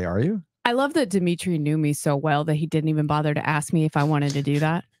draft every day, are you? I love that Dimitri knew me so well that he didn't even bother to ask me if I wanted to do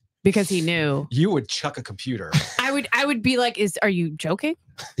that, because he knew. You would chuck a computer. I would be like, are you joking?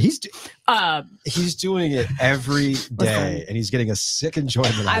 He's doing it every day, and he's getting a sick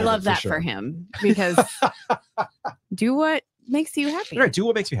enjoyment. I love that for him, because do what makes you happy. Right, do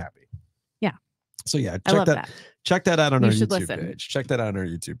what makes you happy. Yeah. So yeah, check that. Check that out on our YouTube page. Check that out on our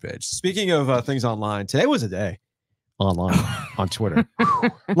YouTube page. Speaking of things online, today was a day online on Twitter.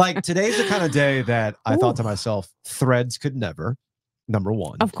 Like, today's the kind of day that I thought to myself, Threads could never. Number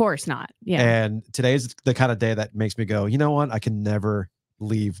one. Of course not. Yeah. And today's the kind of day that makes me go, you know what? I can never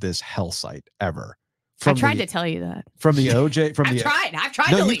leave this hell site ever. I tried to tell you that. From the OJ, I've tried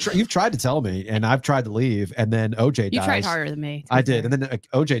to leave. You've tried to tell me, and I've tried to leave, and then OJ dies. You tried harder than me. I did, and then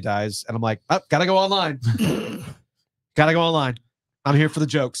OJ dies, and I'm like, oh, gotta go online. Gotta go online. I'm here for the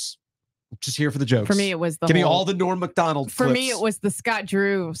jokes. Just here for the jokes. For me, it was Give me all the Norm Macdonald For me, it was the Scott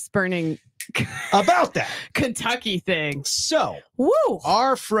Drew spurning about that Kentucky thing. So,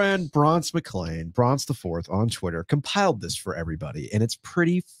 our friend Bronce McLean, Bronce the Fourth on Twitter, compiled this for everybody, and it's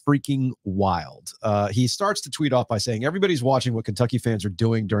pretty freaking wild. He starts to tweet off by saying, everybody's watching what Kentucky fans are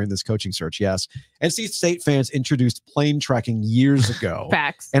doing during this coaching search. Yes. NC State fans introduced plane tracking years ago.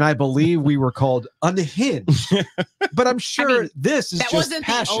 Facts. And I believe we were called unhinged. But I'm sure this is that just wasn't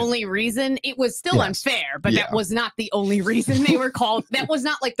passion. The only reason. It was still unfair, but that was not the only reason they were called. That was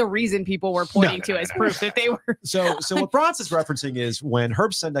not like the reason people were pointing to as proof that they were. So what Bronze is referencing is when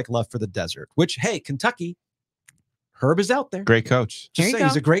Herb Sendek left for the desert, which, hey, Kentucky, Herb is out there. Great coach. Just say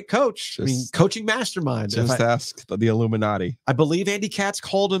he's a great coach. I mean, coaching mastermind. Just ask the Illuminati. I believe Andy Katz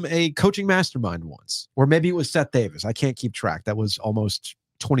called him a coaching mastermind once, or maybe it was Seth Davis. I can't keep track. That was almost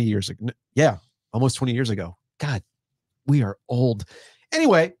 20 years ago. Yeah, almost 20 years ago. God, we are old.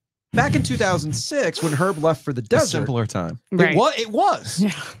 Anyway, back in 2006, when Herb left for the desert, a simpler time. Right. It was.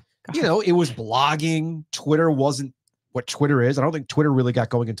 Yeah. You know, it was blogging. Twitter wasn't what Twitter is. I don't think Twitter really got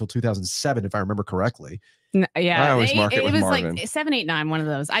going until 2007, if I remember correctly. Yeah, I always mark it with was Marvin. Like 7, 8, 9, one of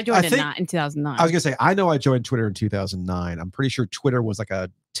those. I joined it in 2009. I was gonna say, I know I joined Twitter in 2009. I'm pretty sure Twitter was like a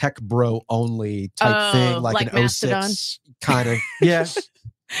tech bro only type thing, like an Mastodon? 06 kind of. Yes,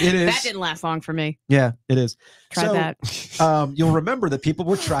 it is. That didn't last long for me. Yeah, it is. Try that. You'll remember that people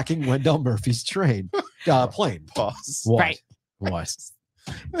were tracking Wendell Murphy's plane. Pause. What? Right. What?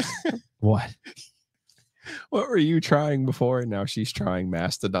 What? What were you trying before? And now she's trying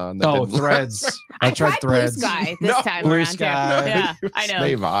Mastodon. Threads. I tried Threads. Blue Sky this time Blue around. Sky. Yeah, I know.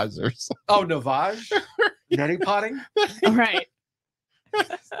 Navage or something. Oh, Navage? Neti potting? Right.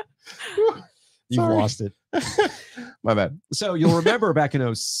 You've lost it. My bad. So you'll remember back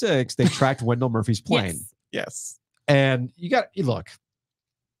in 06, they tracked Wendell Murphy's plane. Yes. And look,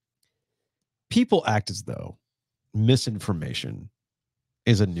 people act as though misinformation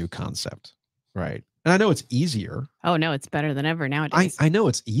is a new concept, right? And I know it's easier. Oh, no, it's better than ever nowadays. I know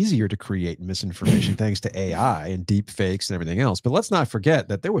it's easier to create misinformation thanks to AI and deep fakes and everything else. But let's not forget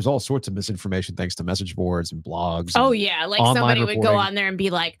that there was all sorts of misinformation thanks to message boards and blogs. Oh, yeah. Like somebody would go on there and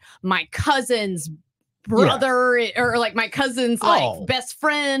be like, my cousin's brother or like my cousin's like best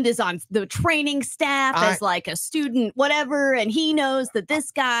friend is on the training staff as like a student, whatever. And he knows that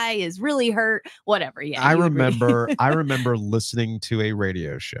this guy is really hurt, whatever. Yeah. I remember listening to a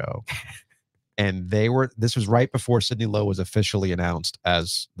radio show. And this was right before Sidney Lowe was officially announced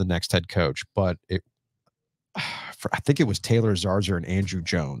as the next head coach, but I think it was Taylor Zarzour and Andrew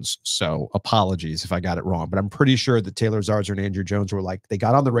Jones. So apologies if I got it wrong, but I'm pretty sure that Taylor Zarzour and Andrew Jones were like, they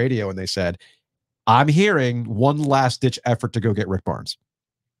got on the radio and they said, I'm hearing one last ditch effort to go get Rick Barnes.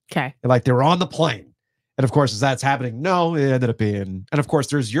 Okay. And like they were on the plane. And of course, as that's happening, no, it ended up being, and of course,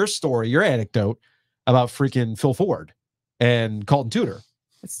 there's your story, your anecdote about freaking Phil Ford and Colton Tudor.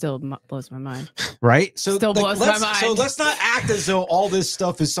 It still blows my mind. Right? So still blows my mind. So let's not act as though all this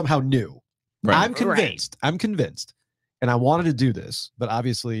stuff is somehow new. Right. I'm convinced. Right. I'm convinced. And I wanted to do this, but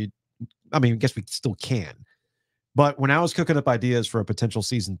obviously, I mean, I guess we still can. But when I was cooking up ideas for a potential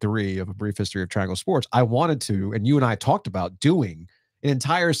season 3 of A Brief History of Triangle Sports, I wanted to, and you and I talked about doing an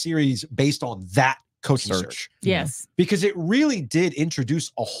entire series based on that coaching search. Yes. Because it really did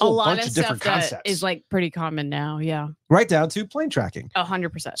introduce a whole bunch of different concepts. Is like pretty common now. Yeah. Right down to plane tracking.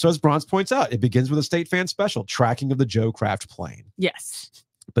 100%. So as Bronze points out, it begins with a state fan special, tracking of the Joe Kraft plane. Yes.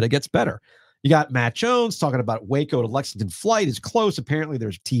 But it gets better. You got Matt Jones talking about Waco to Lexington flight is close. Apparently,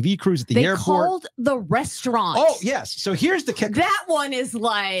 there's TV crews at the airport. They called the restaurant. Oh, yes. So here's the kicker. That one is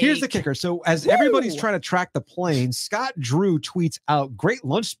like... Here's the kicker. So as everybody's trying to track the plane, Scott Drew tweets out, great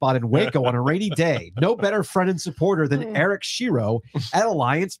lunch spot in Waco on a rainy day. No better friend and supporter than Eric Shiro at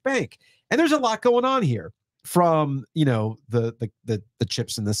Alliance Bank. And there's a lot going on here. From, you know, the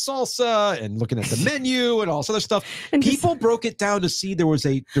chips and the salsa and looking at the menu and all this other stuff. And people broke it down to see there's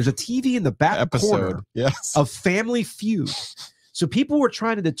a TV in the back corner of Family Feud. So people were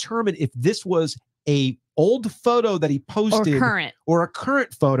trying to determine if this was a old photo that he posted or a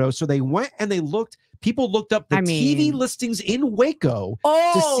current photo. So they went and they looked. People looked up the TV listings in Waco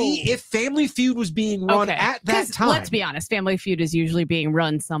to see if Family Feud was being run at that time. Let's be honest, Family Feud is usually being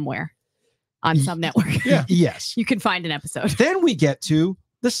run somewhere. On some network. Yeah. Yes. You can find an episode. Then we get to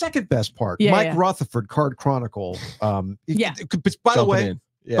the second best part. Mike Rutherford, Card Chronicle. By the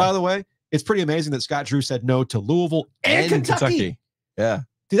way, it's pretty amazing that Scott Drew said no to Louisville and Kentucky. Yeah.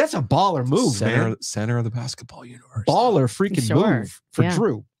 Dude, that's a baller move, man. Center of the basketball universe. Baller freaking move for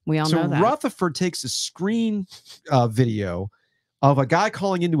Drew. We all know that. So Rutherford takes a screen video of a guy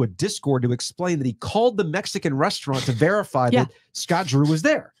calling into a Discord to explain that he called the Mexican restaurant to verify that Scott Drew was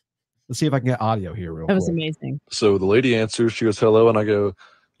there. Let's see if I can get audio here real quick. That was amazing. So the lady answers. She goes, hello. And I go,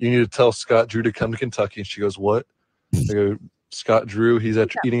 you need to tell Scott Drew to come to Kentucky. And she goes, what? I go, Scott Drew, he's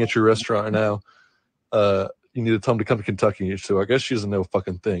eating at your restaurant now. You need to tell him to come to Kentucky. So I guess she doesn't know a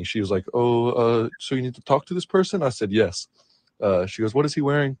fucking thing. She was like, so you need to talk to this person? I said, yes. She goes, what is he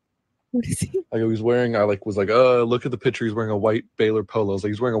wearing? What is he? I go, he's wearing, was like, look at the picture. He's wearing a white Baylor polo. I was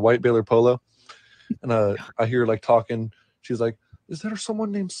like, he's wearing a white Baylor polo. And I hear her like talking. She's like, is there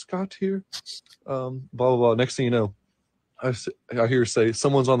someone named Scott here? Blah, blah, blah. Next thing you know, I hear her say,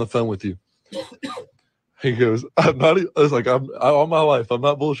 someone's on the phone with you. He goes, I'm not, I was like, I'm all my life. I'm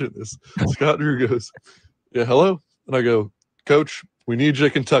not bullshitting this. Scott Drew goes, yeah, hello? And I go, Coach, we need you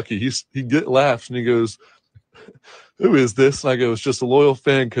at Kentucky. He laughs and he goes, who is this? And I go, it's just a loyal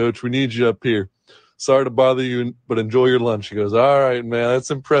fan, Coach. We need you up here. Sorry to bother you, but enjoy your lunch. He goes, all right, man,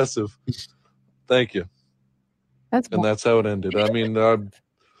 that's impressive. Thank you. That's how it ended. I mean, I'm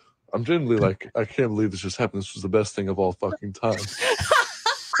generally like, I can't believe this just happened. This was the best thing of all fucking time.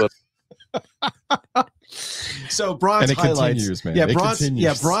 But so Bronze highlights, man.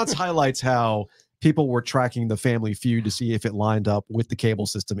 Bronze highlights how people were tracking the Family Feud to see if it lined up with the cable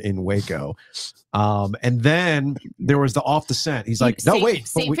system in Waco. And then there was the off the scent. He's like, no, wait.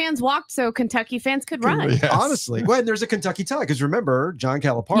 State fans walked so Kentucky fans could run. Yes. Honestly. Well, there's a Kentucky tie. Because remember, John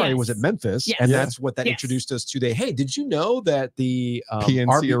Calipari was at Memphis. Yes. And that's what that introduced us to the, hey, did you know that the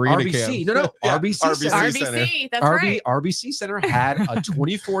PNC Arena RBC, RBC, that's right. RBC Center had a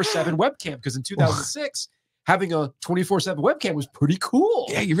 24/7 webcam because in 2006, having a 24/7 webcam was pretty cool.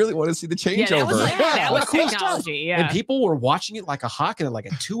 Yeah, you really want to see the changeover. That was cool technology. Yeah. And people were watching it like a hawk, and like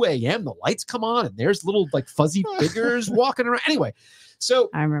at 2 a.m. the lights come on, and there's little like fuzzy figures walking around. Anyway, so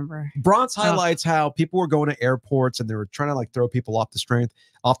I remember Bronze highlights how people were going to airports and they were trying to like throw people off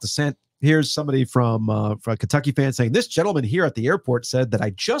the scent. Here's somebody from a Kentucky fan saying, this gentleman here at the airport said that I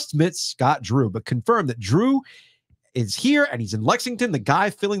just met Scott Drew, but confirmed that Drew is here and he's in Lexington. The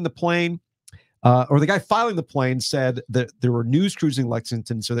guy filling the plane. Or the guy filing the plane said that there were news crews in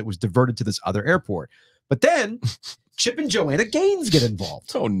Lexington, so that was diverted to this other airport. But then Chip and Joanna Gaines get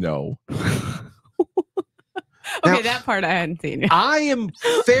involved. Oh, no. Okay, that part I hadn't seen. I am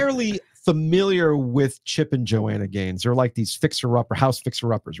fairly familiar with Chip and Joanna Gaines. They're like these house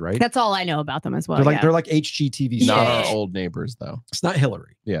fixer-uppers, right? That's all I know about them as well. They're like HGTV. Not our old neighbors, though. It's not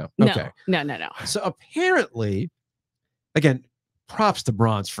Hillary. Yeah. Okay. No. So apparently, again, props to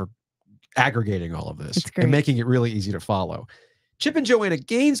Bronze for aggregating all of this and making it really easy to follow. Chip and Joanna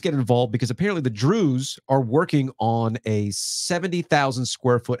Gaines get involved because apparently the Drews are working on a 70,000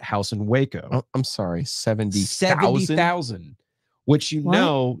 square foot house in Waco. Oh, I'm sorry, 70,000? 70,000, which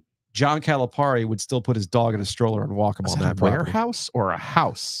know John Calipari would still put his dog in a stroller and walk him on that warehouse or a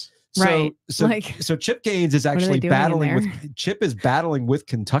house. Right. So Chip Gaines is actually battling with Chip is battling with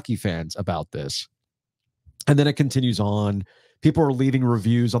Kentucky fans about this. And then it continues on. People are leaving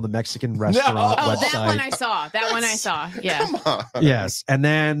reviews on the Mexican restaurant website. That one I saw. That one I saw. Yeah. Yes. And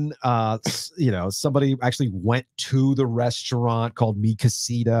then, somebody actually went to the restaurant called Mi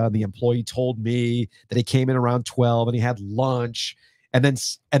Casita. The employee told me that he came in around 12 and he had lunch. And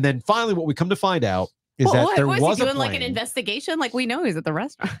then finally, what we come to find out is that there was he doing like an investigation? Like we know he's at the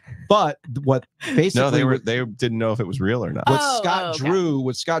restaurant. But what basically they didn't know if it was real or not. What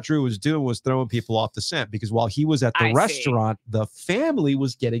Scott Drew was doing was throwing people off the scent, because while he was at the restaurant, the family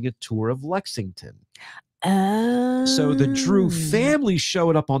was getting a tour of Lexington. So the Drew family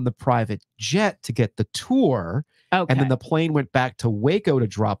showed up on the private jet to get the tour. And then the plane went back to Waco to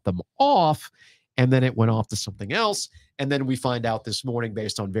drop them off. And then it went off to something else. And then we find out this morning,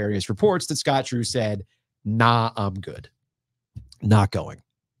 based on various reports, that Scott Drew said, nah, I'm good. Not going.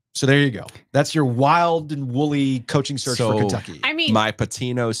 So there you go. That's your wild and woolly coaching search for Kentucky. I mean, my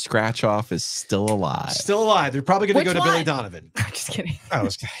Patino scratch off is still alive. Still alive. They're probably going to go to Billy Donovan. I'm just kidding.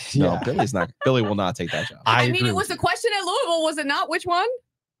 No, Billy will not take that job. I mean, it was the question at Louisville, was it not? Which one?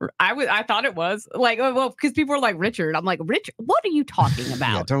 I thought it was because people were like Richard. I'm like, Richard, what are you talking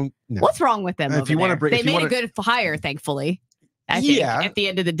about? What's wrong with them? They made a good hire, thankfully. I think at the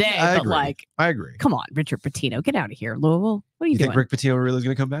end of the day, I agree. Come on, Richard Pitino, get out of here, Louisville. What are you doing? Think Rick Pitino really is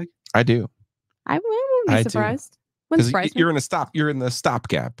going to come back? I do. I wouldn't be surprised. Because you're in the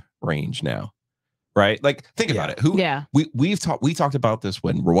stopgap range now, right? Like, think about it. We talked about this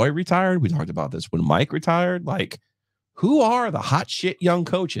when Roy retired. We talked about this when Mike retired. Like, who are the hot shit young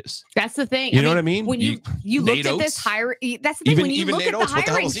coaches? That's the thing. You know what I mean? When you looked at this hiring, that's the thing. When you look at the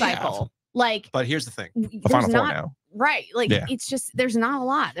hiring cycle, but here's the thing: a Final Four now, right? Like, it's just there's not a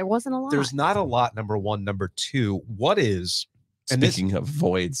lot. There wasn't a lot. There's not a lot. Number one, number two. What is? Speaking of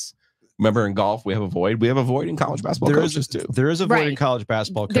voids, remember in golf we have a void. We have a void in college basketball coaches too. There is a void in college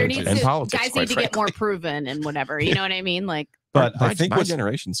basketball coaches and politics. Guys need to get more proven and whatever. You know what I mean? Like. But I think my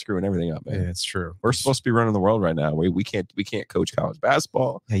generation's screwing everything up, man. Yeah, it's true. We're supposed to be running the world right now. We can't coach college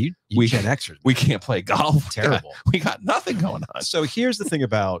basketball. Yeah, we Gen Xers. We can't play golf. Terrible. We got nothing going on. So here's the thing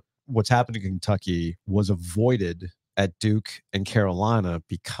about what's happened in Kentucky was avoided at Duke and Carolina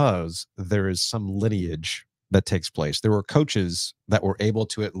because there is some lineage that takes place. There were coaches that were able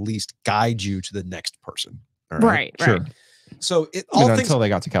to at least guide you to the next person. Right. Sure. So until they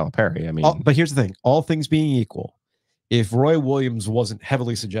got to Calipari, I mean. But here's the thing: all things being equal, if Roy Williams wasn't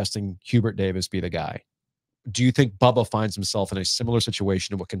heavily suggesting Hubert Davis be the guy, do you think Bubba finds himself in a similar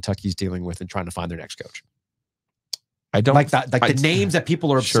situation to what Kentucky's dealing with and trying to find their next coach? I don't like that. Like the names that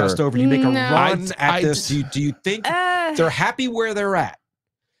people are obsessed over. You make a run at this. Do you think they're happy where they're at?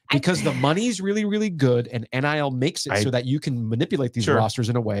 Because the money's really, really good, and NIL makes it so that you can manipulate these rosters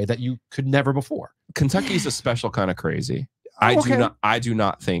in a way that you could never before. Kentucky's a special kind of crazy. I do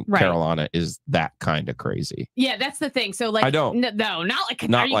not think Carolina is that kind of crazy. Yeah, that's the thing. So like, I don't. No, not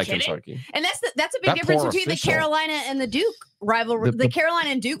like Kentucky. And that's a big difference between the Carolina and the Duke rivalry. The Carolina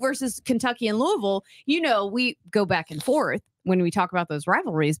and Duke versus Kentucky and Louisville. You know, we go back and forth when we talk about those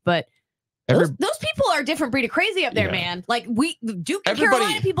rivalries, but those people are a different breed of crazy up there, man. Like Duke and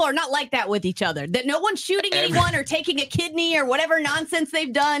Carolina people are not like that with each other. That no one's shooting anyone or taking a kidney or whatever nonsense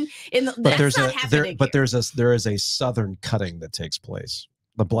they've done. There is a southern cutting that takes place.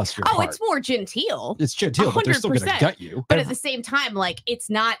 The bless your heart. It's more genteel. It's genteel, 100%. But they're still going to gut you. But at the same time, like it's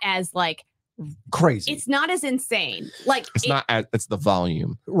not as like crazy. It's not as insane. Like it's the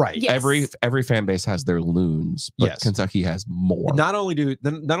volume. Right. Yes. Every fan base has their loons, but Kentucky has more. Not only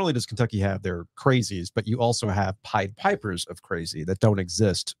does Kentucky have their crazies, but you also have Pied Pipers of crazy that don't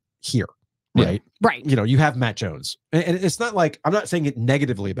exist here. Right. Right. You know, you have Matt Jones. And it's not like I'm not saying it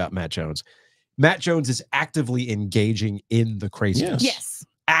negatively about Matt Jones. Matt Jones is actively engaging in the craziness. Yes.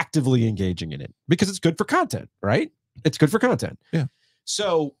 Actively engaging in it because it's good for content, right? It's good for content. Yeah.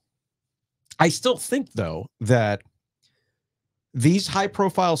 So I still think, though, that these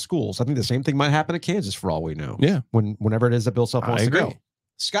high-profile schools, I think the same thing might happen at Kansas for all we know. Yeah. Whenever it is that Bill Self wants to go.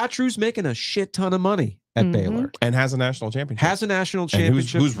 Scott Drew's making a shit ton of money at Baylor. And has a national championship. And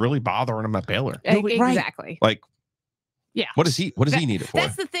who's really bothering him at Baylor? Exactly. Like, what does he need it for?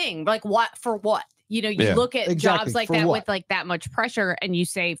 That's the thing. Like, for what? You know, you look at jobs like that with like that much pressure and you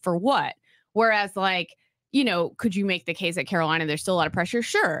say, for what? Whereas like you know, could you make the case at Carolina there's still a lot of pressure?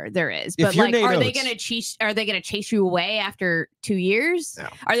 Sure, there is. But like, are they going to chase you away after 2 years? No.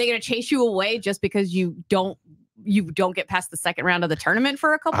 Are they going to chase you away just because you don't get past the second round of the tournament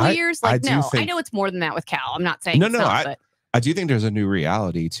for a couple of years? Like, no, I know it's more than that with Cal. I'm not saying I do think there's a new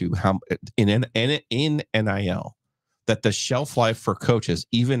reality to how in NIL that the shelf life for coaches,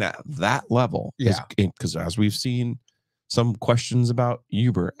 even at that level, is because as we've seen some questions about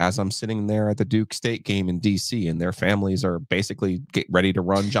Hubert as I'm sitting there at the Duke State game in DC, and their families are basically getting ready to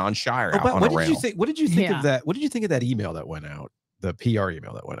run John Shire out on a rail. What did you think of that? What did you think of that email that went out? The PR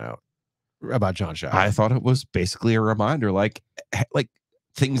email that went out about John Shire? I thought it was basically a reminder, like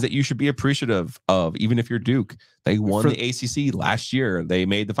things that you should be appreciative of, even if you're Duke. They won the ACC last year. They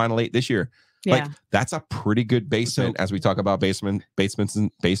made the Final 8 this year. Like that's a pretty good basement as we talk about basements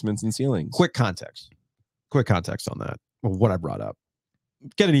and ceilings. Quick context on that. What I brought up.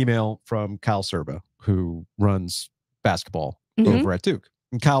 Get an email from Kyle Serba, who runs basketball over at Duke.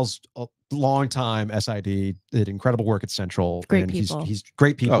 And Kyle's a long-time SID, did incredible work at Central. Great and people. He's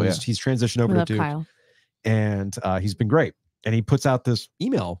great people. Oh, yeah. He's transitioned over to Duke. Kyle. And he's been great. And he puts out this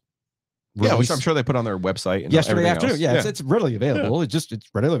email. Which I'm sure they put on their website and yesterday afternoon. It's readily available. It's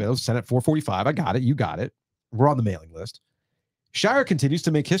readily available. Sent at 4:45. I got it. You got it. We're on the mailing list. Shire continues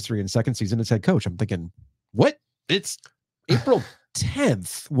to make history in second season as head coach. I'm thinking, what? It's April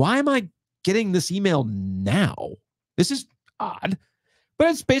 10th. Why am I getting this email now? This is odd. But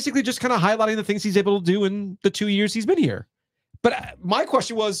it's basically just kind of highlighting the things he's able to do in the 2 years he's been here. But my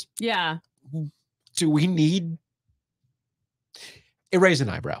question was, do we need... It raised an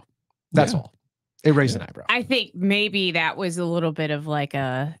eyebrow. That's all. It raised an eyebrow. I think maybe that was a little bit of like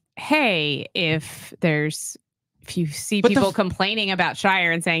a, hey, if you see people complaining about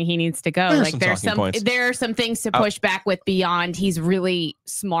Shire and saying he needs to go, like there are some things to push back with beyond he's really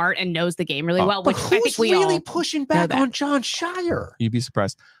smart and knows the game really well. Which I think we really all pushing back on John Shire. You'd be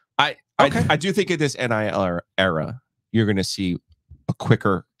surprised. I do think in this NIL era, you're going to see a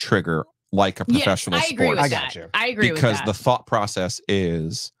quicker trigger like a professional sport. I agree with that. I agree with that. Because the thought process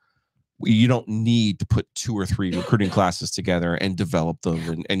is you don't need to put 2 or 3 recruiting classes together and develop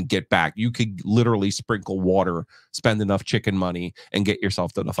them and get back. You could literally sprinkle water, spend enough chicken money, and get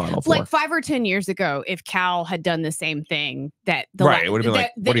yourself to the Final Four. Like 5 or 10 years ago, if Cal had done the same thing, it would have been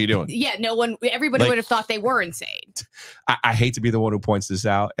like, what are you doing? Yeah, everybody would have thought they were insane. I hate to be the one who points this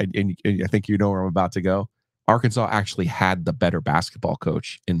out, and I think you know where I'm about to go. Arkansas actually had the better basketball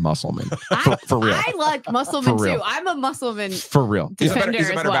coach in Musselman. For real. I like Musselman too. I'm a Musselman for real. He's a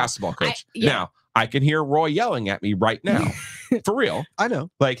better basketball coach. Now, I can hear Roy yelling at me right now. For real. I know.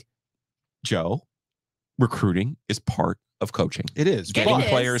 Like, Joe, recruiting is part of coaching. It is. Getting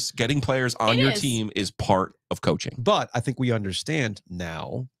players on your team is part of coaching. But I think we understand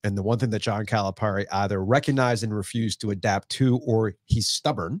now, and the one thing that John Calipari either recognized and refused to adapt to, or he's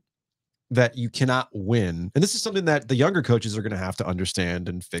stubborn, that you cannot win. And this is something that the younger coaches are going to have to understand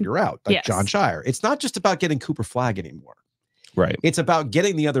and figure out, like John Shire. It's not just about getting Cooper Flagg anymore. Right. It's about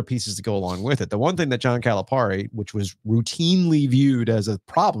getting the other pieces to go along with it. The one thing that John Calipari, which was routinely viewed as a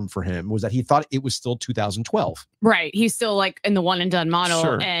problem for him, was that he thought it was still 2012. Right. He's still like in the one and done model.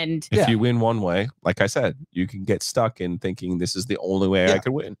 Sure. And if you win one way, like I said, you can get stuck in thinking this is the only way I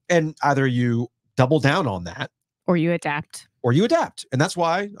could win. And either you double down on that, or you adapt. And that's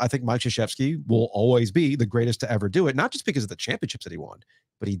why I think Mike Krzyzewski will always be the greatest to ever do it, not just because of the championships that he won,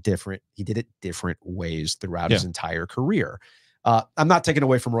 but he did it different ways throughout his entire career. I'm not taking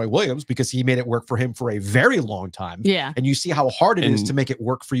away from Roy Williams because he made it work for him for a very long time. Yeah. And you see how hard it is to make it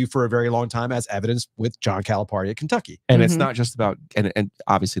work for you for a very long time, as evidenced with John Calipari at Kentucky. And it's not just about, and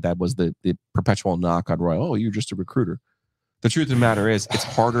obviously that was the perpetual knock on Roy. Oh, you're just a recruiter. The truth of the matter is, it's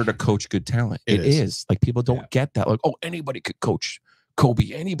harder to coach good talent. It is. Like, people don't get that. Like, oh, anybody could coach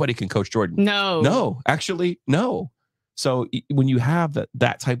Kobe. Anybody can coach Jordan. No, actually, no. So when you have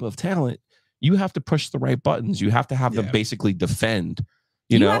that type of talent, you have to push the right buttons. You have to have them basically defend.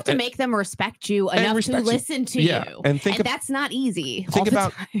 You have to make them respect you enough to listen to you. And that's not easy.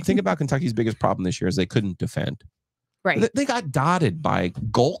 Think about Kentucky's biggest problem this year is they couldn't defend. Right. They got dotted by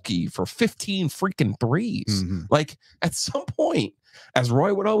Golke for 15 freaking threes. Like, at some point, as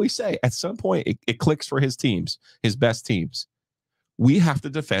Roy would always say, at some point it clicks for his teams, his best teams. We have to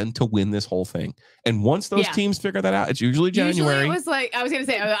defend to win this whole thing. And once those teams figure that out, it's usually January. Usually it was like, I was going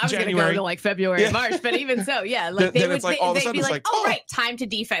to say, I was going to go to like February, March, but even so, like they'd be like, oh, right, time to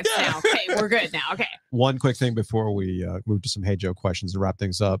defense now. Okay, we're good now. Okay. One quick thing before we move to some Hey Joe questions to wrap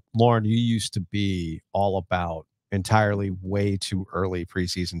things up. Lauren, you used to be all about entirely way too early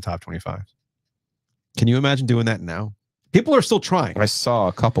preseason top 25. Can you imagine doing that now? People are still trying. I saw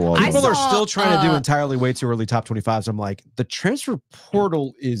a couple of them. People are still trying to do entirely way too early top 25s. I'm like, the transfer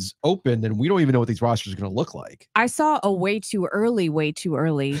portal is open and we don't even know what these rosters are going to look like. I saw a way too early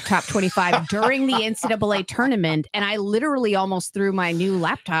top 25 during the NCAA tournament, and I literally almost threw my new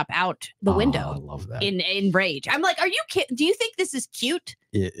laptop out the window. I love that. In rage. I'm like, are you kidding? Do you think this is cute?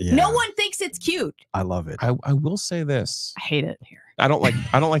 Yeah. No one thinks it's cute. I love it. I will say this. I hate it here. I don't like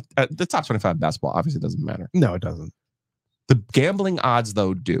the top 25 basketball. Obviously doesn't matter. No, it doesn't. The gambling odds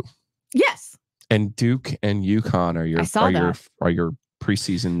though do. Yes. And Duke and UConn are your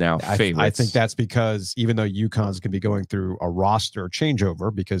preseason now favorites. I think that's because even though UConn's going to be going through a roster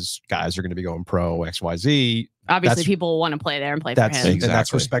changeover because guys are going to be going pro XYZ. Obviously, people want to play there and play for him. Exactly. And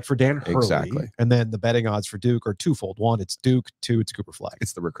that's respect for Dan Hurley. Exactly. And then the betting odds for Duke are twofold. One, it's Duke. Two, it's Cooper Flag.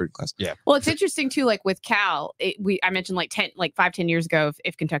 It's the recruiting class. Yeah. Well, it's interesting too. Like with Cal, I mentioned like 5-10 years ago,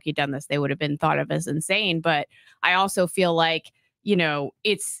 if Kentucky had done this, they would have been thought of as insane. But I also feel like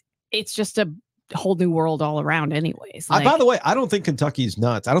it's just a whole new world all around anyways. By the way, I don't think Kentucky's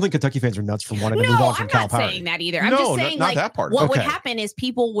nuts. I don't think Kentucky fans are nuts for wanting to move on from Cal Power. I'm not saying that either. I'm just saying not that part. What would happen is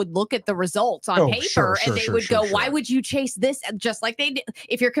people would look at the results on paper and they would go, why would you chase this? Just like they did,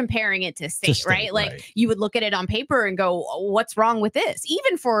 if you're comparing it to state, right? Like you would look at it on paper and go, what's wrong with this?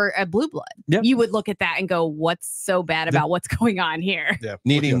 Even for a blue blood, you would look at that and go, what's so bad about what's going on here? Yeah,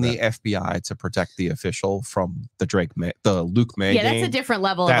 needing the FBI to protect the official from the Luke Maye game. That's a different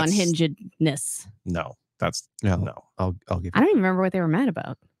level of unhingedness. No, that's no. I'll give you. I don't even remember what they were mad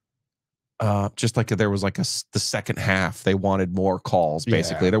about. Just like there was like the second half, they wanted more calls.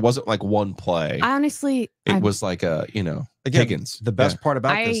 Basically, there wasn't like one play. Honestly, it was like again, Higgins. The best part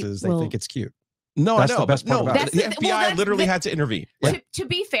about this is they think it's cute. No, that's I know. The best part about the FBI literally had to intervene. To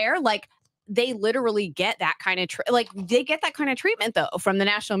be fair, like they literally get that kind of treatment though from the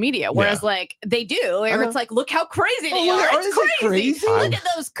national media, whereas like they do, or it's like, look how crazy they are. It's crazy. Look at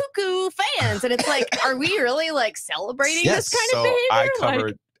those cuckoo fans, and it's like, are we really like celebrating this kind of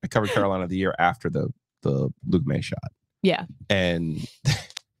behavior? I covered Carolina the year after the Luke Maye shot. Yeah, and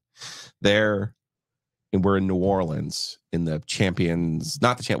we're in New Orleans in the Champions,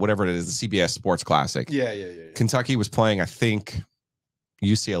 whatever it is, the CBS Sports Classic. Yeah. Kentucky was playing, I think,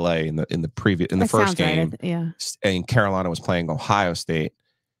 UCLA in the first game, and Carolina was playing Ohio State,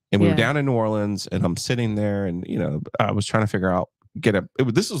 and we were down in New Orleans, and I'm sitting there, and I was trying to figure out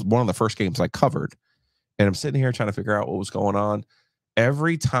this was one of the first games I covered, and I'm sitting here trying to figure out what was going on.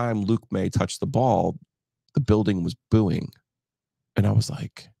 Every time Luke Maye touched the ball, the building was booing, and I was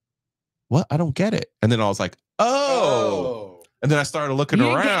like, "What? I don't get it." And then I was like, "Oh." And then I started looking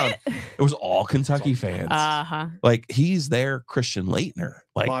around. It was all Kentucky fans. Like he's their Christian Laettner,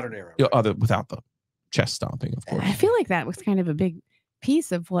 like modern era, without the chest stomping, of course. I feel like that was kind of a big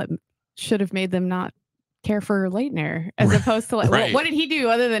piece of what should have made them not care for Laettner, as opposed to like, what did he do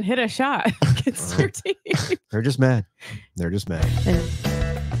other than hit a shot against your team? They're just mad.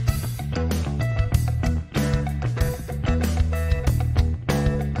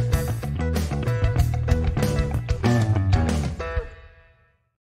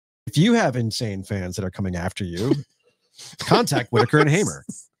 If you have insane fans that are coming after you, contact Whitaker and Hamer.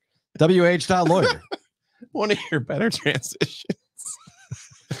 WH.lawyer. One of your better transitions.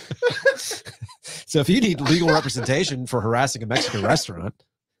 So if you need legal representation for harassing a Mexican restaurant,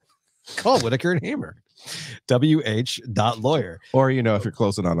 call Whitaker and Hamer. WH.lawyer. Or, if you're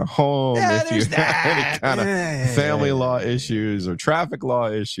closing on a home, if you have any kind of family law issues or traffic law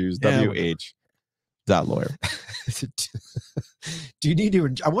issues, WH.lawyer. Do you need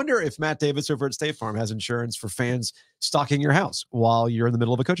to? I wonder if Matt Davis over at State Farm has insurance for fans stalking your house while you're in the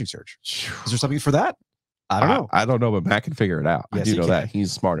middle of a coaching search. Is there something for that? I don't know. I don't know, but Matt can figure it out. Yes, I do know that.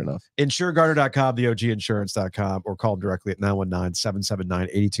 He's smart enough. InsureGarter.com, the OGinsurance.com, or call him directly at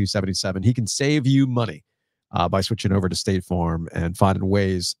 919-779-8277. He can save you money by switching over to State Farm and finding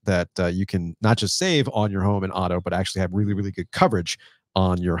ways that you can not just save on your home and auto, but actually have really, really good coverage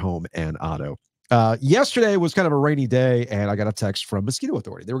on your home and auto. Yesterday was kind of a rainy day, and I got a text from Mosquito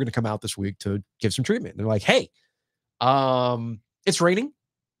Authority. They were going to come out this week to give some treatment. They're like, hey, it's raining.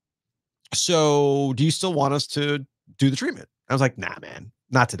 So do you still want us to do the treatment? I was like, nah, man,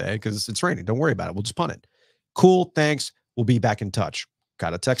 not today because it's raining. Don't worry about it. We'll just punt it. Cool. Thanks. We'll be back in touch.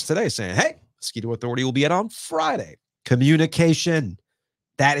 Got a text today saying, hey, Mosquito Authority will be out on Friday. Communication.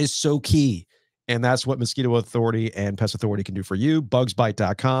 That is so key. And that's what Mosquito Authority and Pest Authority can do for you.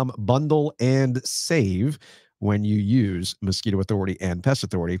 Bugsbite.com. Bundle and save when you use Mosquito Authority and Pest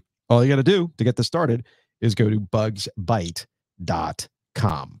Authority. All you got to do to get this started is go to bugsbite.com.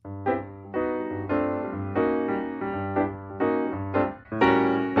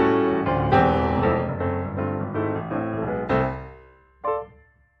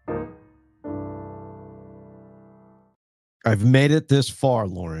 I've made it this far,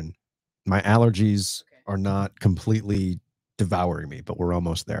 Lauren. My allergies are not completely devouring me, but we're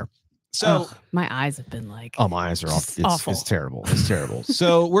almost there. So my eyes have been like, oh, my eyes are off. It's awful. It's terrible. It's terrible.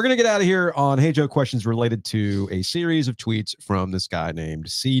 So we're going to get out of here on Hey Joe questions related to a series of tweets from this guy named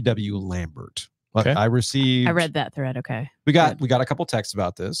C.W. Lambert. Okay. I read that thread. Okay. We got a couple texts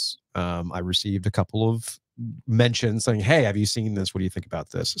about this. I received a couple of mentions saying, hey, have you seen this? What do you think about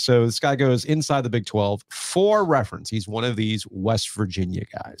this? So this guy goes inside the Big 12 for reference. He's one of these West Virginia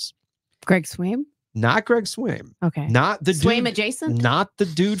guys. Greg Swaim? Not Greg Swaim. Okay. Not the Swaim dude, adjacent? Not the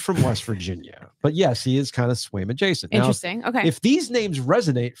dude from West Virginia. But yes, he is kind of Swaim adjacent. Interesting. Now, okay. If these names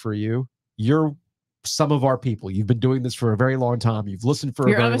resonate for you, you're some of our people. You've been doing this for a very long time. You've listened for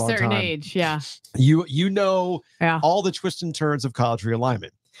a very long time. You're of a certain age, yeah. You know all the twists and turns of college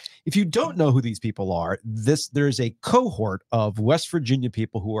realignment. If you don't know who these people are, there's a cohort of West Virginia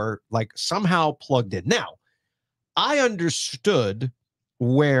people who are like somehow plugged in. Now, I understood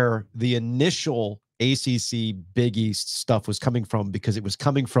where the initial ACC Big East stuff was coming from because it was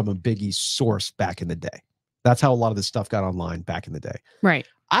coming from a Big East source back in the day. That's how a lot of this stuff got online back in the day. Right.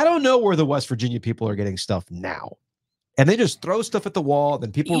 I don't know where the West Virginia people are getting stuff now. And they just throw stuff at the wall,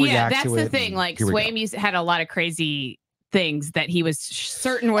 then people react to it. Yeah, that's the thing. Like, Swaim had a lot of crazy things that he was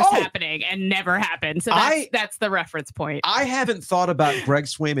certain was happening and never happened. So that's the reference point. I haven't thought about Greg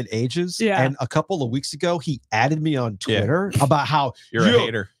Swaim in ages. Yeah. And a couple of weeks ago, he added me on Twitter about how you're a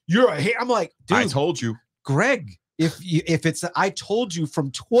hater. You're a hater. I'm like, dude, I told you, Greg. If it's I told you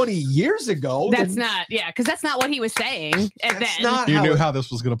from 20 years ago, that's not because that's not what he was saying. And then you knew how this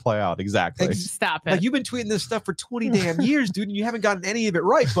was going to play out exactly. Stop it. Like you've been tweeting this stuff for 20 damn years, dude, and you haven't gotten any of it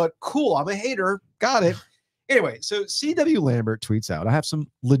right. But cool, I'm a hater. Got it. Anyway, so C.W. Lambert tweets out, I have some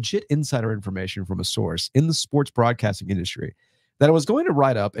legit insider information from a source in the sports broadcasting industry that I was going to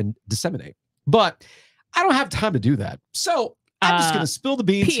write up and disseminate, but I don't have time to do that. So I'm just going to spill the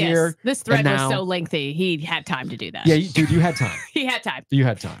beans here. This thread was so lengthy. He had time to do that. Yeah, dude, you had time. He had time. You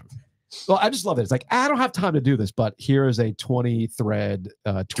had time. Well, I just love it. It's like, I don't have time to do this, but here is a 20 thread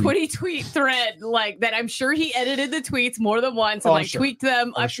tweet. 20 tweet thread like that. I'm sure he edited the tweets more than once and tweaked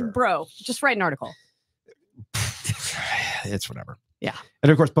them. Bro, just write an article. It's whatever. Yeah.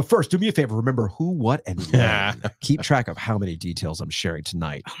 And of course, but first, do me a favor. Remember who, what, and when. Keep track of how many details I'm sharing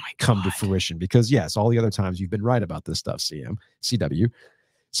tonight come to fruition. Because yes, all the other times you've been right about this stuff, CW.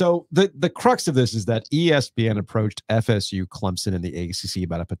 So the crux of this is that ESPN approached FSU, Clemson, and the ACC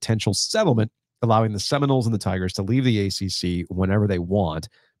about a potential settlement, allowing the Seminoles and the Tigers to leave the ACC whenever they want.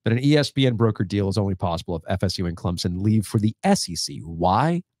 But an ESPN broker deal is only possible if FSU and Clemson leave for the SEC.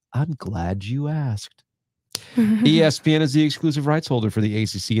 Why? I'm glad you asked. ESPN is the exclusive rights holder for the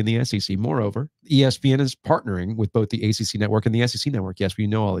ACC and the SEC. Moreover, ESPN is partnering with both the ACC network and the SEC network. Yes, we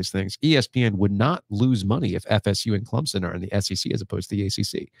know all these things. ESPN would not lose money if FSU and Clemson are in the SEC as opposed to the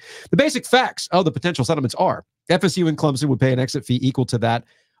ACC. The basic facts of the potential settlements are FSU and Clemson would pay an exit fee equal to that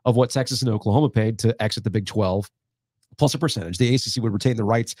of what Texas and Oklahoma paid to exit the Big 12, plus a percentage. The ACC would retain the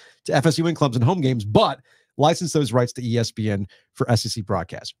rights to FSU and Clemson home games, but license those rights to ESPN for SEC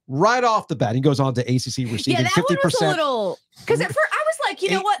broadcast. Right off the bat, he goes on to ACC receiving 50%. Yeah, that was a little, because at first I was like,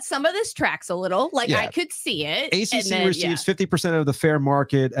 you know what? Some of this tracks a little. Like, I could see it. ACC receives 50% of the fair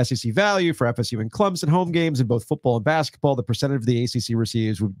market SEC value for FSU and Clemson home games in both football and basketball. The percentage of the ACC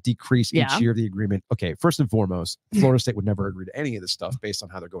receives would decrease each year of the agreement. Okay, first and foremost, Florida State would never agree to any of this stuff based on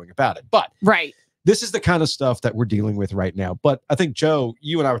how they're going about it. But this is the kind of stuff that we're dealing with right now. But I think, Joe,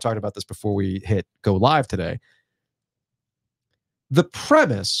 you and I were talking about this before we hit go live today. The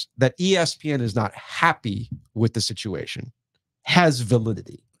premise that ESPN is not happy with the situation has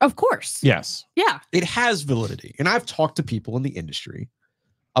validity. Of course. Yes. Yeah. It has validity. And I've talked to people in the industry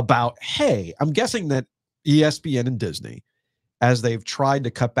about, hey, I'm guessing that ESPN and Disney, as they've tried to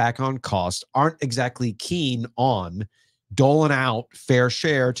cut back on costs, aren't exactly keen on doling out fair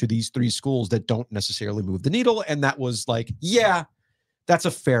share to these three schools that don't necessarily move the needle. And that was like, yeah, that's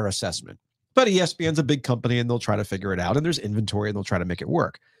a fair assessment. But ESPN's a big company and they'll try to figure it out. And there's inventory and they'll try to make it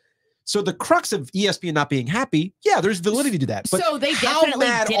work. So the crux of ESPN not being happy, yeah, there's validity to that. But so they definitely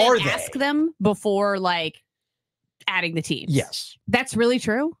didn't ask them before like adding the teams. Yes. That's really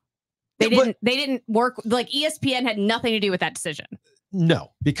true. They didn't work, like ESPN had nothing to do with that decision.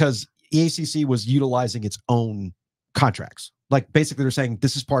 No, because ACC was utilizing its own contracts. Like basically they're saying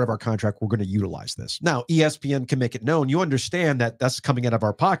this is part of our contract. We're going to utilize this. Now ESPN can make it known. You understand that that's coming out of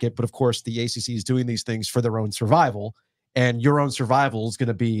our pocket. But of course the ACC is doing these things for their own survival, and your own survival is going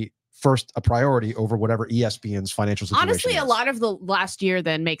to be first a priority over whatever ESPN's financial situation Honestly, is. a lot of the last year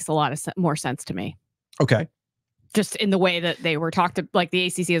then makes a lot of more sense to me. Okay. just in the way that they were like the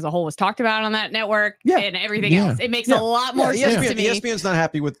ACC as a whole was talked about on that network and everything else. It makes a lot more sense to me. ESPN's not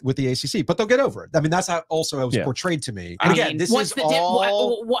happy with the ACC, but they'll get over it. I mean, that's how also it was portrayed to me. And again, this is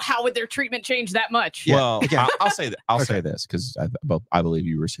all... how would their treatment change that much? Well, I'll say that. I'll say this because I believe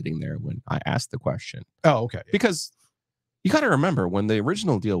you were sitting there when I asked the question. Oh, okay. Because you got to remember when the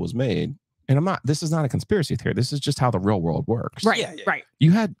original deal was made, and this is not a conspiracy theory. This is just how the real world works. Right. Right.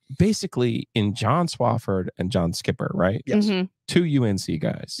 You had basically in John Swafford and John Skipper, right? Yes. 2 UNC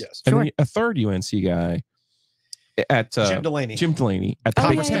guys. Yes. And then a third UNC guy at Jim Delaney at the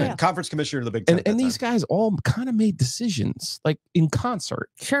Big Ten. Conference commissioner of the Big Ten. And these guys all kind of made decisions like in concert.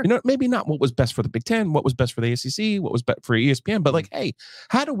 Sure. You know, maybe not what was best for the Big Ten, what was best for the ACC, what was best for ESPN, but like, hey,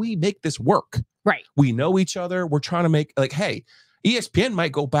 how do we make this work? Right. We know each other. We're trying to make like, hey, ESPN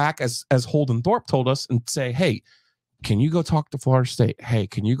might go back as Holden Thorpe told us and say, hey, can you go talk to Florida State? Hey,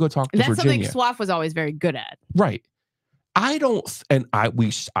 can you go talk to Virginia? That's something Swaff was always very good at. Right. I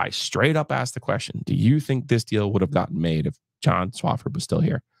straight up asked the question, do you think this deal would have gotten made if John Swafford was still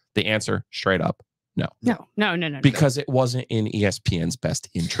here? The answer, straight up, no. No. Because it wasn't in ESPN's best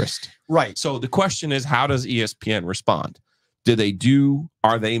interest. Right. So the question is, how does ESPN respond? Are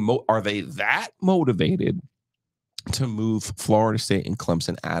they that motivated to move Florida State and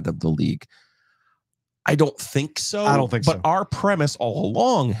Clemson out of the league? I don't think so. I don't think so. But our premise all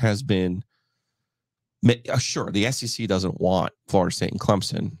along has been, sure, the SEC doesn't want Florida State and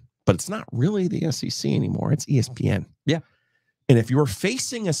Clemson, but it's not really the SEC anymore. It's ESPN. Yeah. And if you're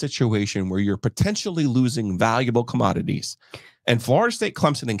facing a situation where you're potentially losing valuable commodities, and Florida State,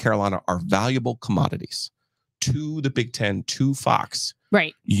 Clemson, and Carolina are valuable commodities to the Big Ten, to Fox,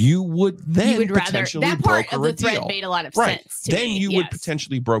 right? You would potentially that part broker of the a threat deal. made a lot of sense. To then me. You would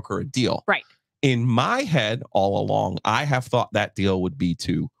potentially broker a deal. Right. In my head, all along, I have thought that deal would be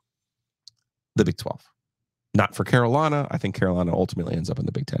to the Big 12. Not for Carolina. I think Carolina ultimately ends up in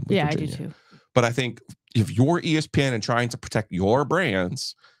the Big 10. With Virginia. I do too. But I think if you're ESPN and trying to protect your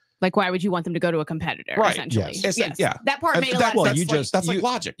brands, like, why would you want them to go to a competitor? Right. Essentially, yes. Yeah. That part made a lot of sense. That's like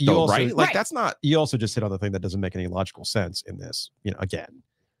logic, though, right? Like that's not. You also just hit on the thing that doesn't make any logical sense in this. You know, again,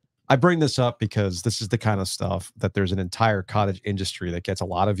 I bring this up because this is the kind of stuff that there's an entire cottage industry that gets a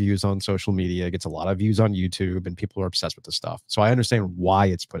lot of views on social media, gets a lot of views on YouTube, and people are obsessed with this stuff. So I understand why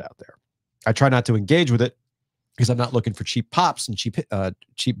it's put out there. I try not to engage with it because I'm not looking for cheap pops and cheap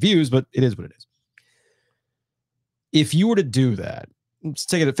views, but it is what it is. If you were to do that, let's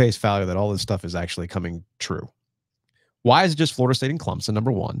take it at face value that all this stuff is actually coming true. Why is it just Florida State and Clemson,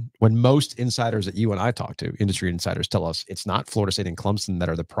 number one, when most insiders that you and I talk to, industry insiders, tell us it's not Florida State and Clemson that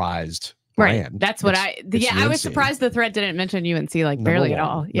are the prized brand. That's what I was surprised the thread didn't mention UNC like barely at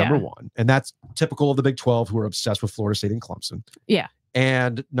all. Yeah. Number one. And that's typical of the Big 12 who are obsessed with Florida State and Clemson. Yeah.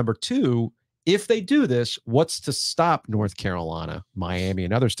 And number two, if they do this, what's to stop North Carolina, Miami,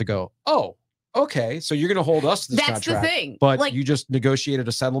 and others to go, oh, okay, so you're going to hold us to this contract. That's the thing. But like, you just negotiated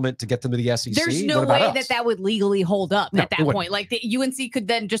a settlement to get them to the SEC. There's no way that would legally hold up at that point. Like the UNC could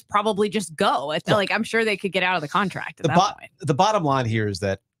then probably just go. Like I'm sure they could get out of the contract at that point. The bottom line here is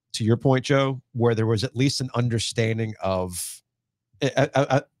that, to your point, Joe, where there was at least an understanding of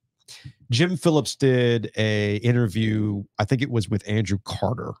Jim Phillips did a interview, I think it was with Andrew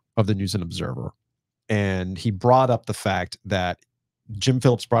Carter of the News and Observer. And he brought up the fact that Jim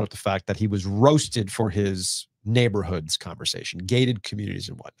Phillips brought up the fact that he was roasted for his neighborhoods conversation, gated communities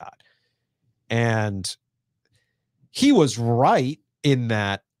and whatnot. And he was right in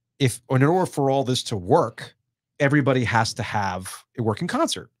that in order for all this to work, everybody has to have a working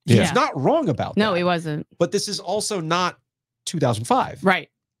concert. Yeah. He's not wrong about that. No, he wasn't. But this is also not 2005. Right.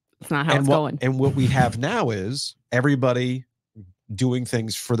 It's not how it's going. And what we have now is everybody doing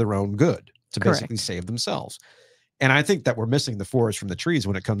things for their own good to basically save themselves. And I think that we're missing the forest from the trees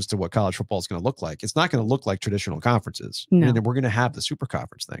when it comes to what college football is going to look like. It's not going to look like traditional conferences. No. And we're going to have the super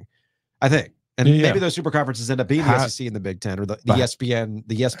conference thing, I think. And maybe those super conferences end up being the SEC and the Big Ten, or the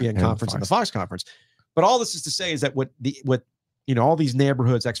ESPN conference and the Fox conference. But all this is to say is that what all these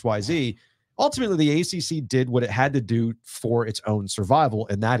neighborhoods XYZ, ultimately the ACC did what it had to do for its own survival,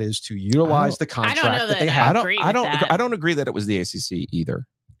 and that is to utilize the contract that they had. I don't agree that it was the ACC either.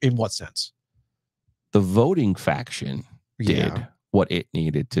 In what sense? The voting faction did what it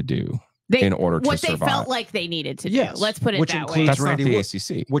needed to do in order to survive. What they felt like they needed to do. Let's put it that way. That's not the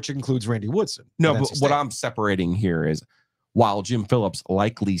ACC. Which includes Randy Woodson. No, but what I'm separating here is while Jim Phillips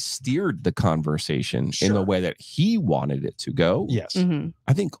likely steered the conversation in the way that he wanted it to go,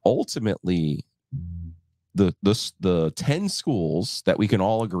 I think ultimately the 10 schools that we can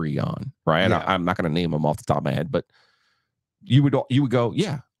all agree on, right? And I'm not going to name them off the top of my head, but you would go,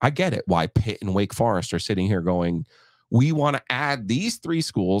 yeah, I get it. Why Pitt and Wake Forest are sitting here going, we want to add these 3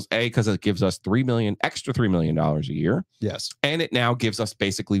 schools, because it gives us extra $3 million a year. Yes. And it now gives us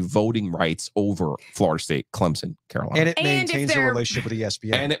basically voting rights over Florida State, Clemson, Carolina. And it maintains their relationship with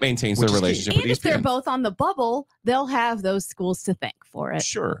ESPN. And it maintains their relationship with ESPN. And if they're both on the bubble, they'll have those schools to thank for it.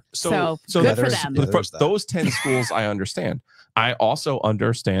 Sure. So good for them. Those 10 schools, I understand. I also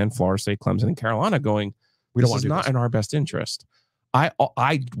understand Florida State, Clemson, and Carolina going, this is not in our best interest.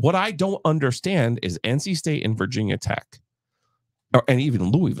 What I don't understand is NC State and Virginia Tech, and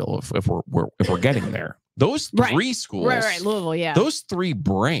even Louisville, if we're getting there. Those 3 schools, right, Louisville, yeah. Those 3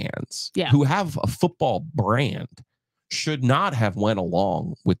 brands who have a football brand should not have went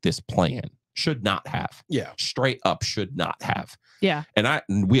along with this plan. Should not have. Yeah, straight up should not have. Yeah, and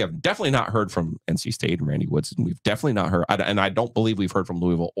we have definitely not heard from NC State and Randy Woodson. We've definitely not heard, and I don't believe we've heard from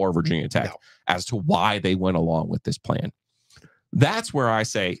Louisville or Virginia Tech as to why they went along with this plan. That's where I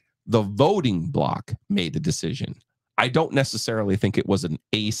say the voting block made the decision. I don't necessarily think it was an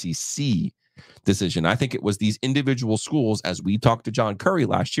ACC decision. I think it was these individual schools, as we talked to John Curry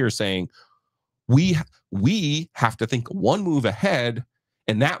last year, saying we have to think one move ahead,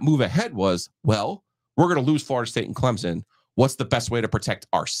 and that move ahead was, well, we're going to lose Florida State and Clemson. What's the best way to protect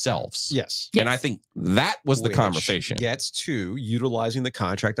ourselves? Yes. And I think that was the conversation. Gets to utilizing the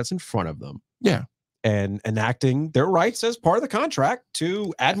contract that's in front of them. Yeah. And enacting their rights as part of the contract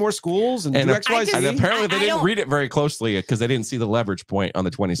to add more schools and do X, Y, Z. And apparently they didn't read it very closely because they didn't see the leverage point on the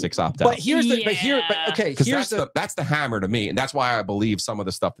 26 opt-out. But here's that's the hammer to me, and that's why I believe some of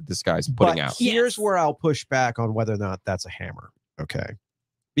the stuff that this guy's putting out. Here's where I'll push back on whether or not that's a hammer. Okay,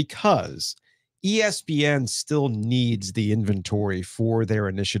 because ESPN still needs the inventory for their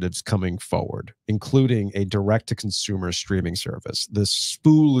initiatives coming forward, including a direct-to-consumer streaming service, the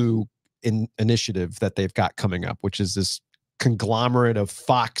Spulu initiative that they've got coming up, which is this conglomerate of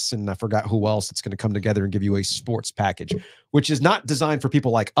Fox and I forgot who else that's going to come together and give you a sports package, which is not designed for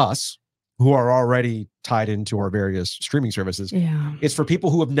people like us who are already tied into our various streaming services. Yeah. It's for people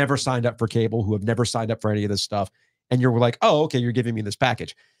who have never signed up for cable, who have never signed up for any of this stuff. And you're like, oh, okay, you're giving me this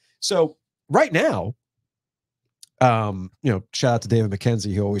package. So right now, shout out to David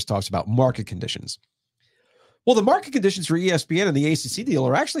McKenzie, who always talks about market conditions. Well, the market conditions for ESPN and the ACC deal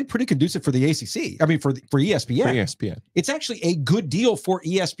are actually pretty conducive for the ACC. I mean, for ESPN. For ESPN. It's actually a good deal for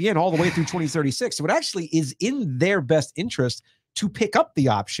ESPN all the way through 2036. So it actually is in their best interest to pick up the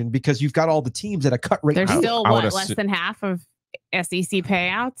option because you've got all the teams at a cut rate. They're still, less than half of SEC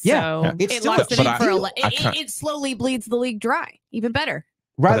payouts? Yeah. So it slowly bleeds the league dry. Even better.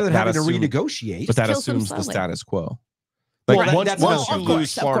 Rather than having to renegotiate. But that assumes the status quo. Like once you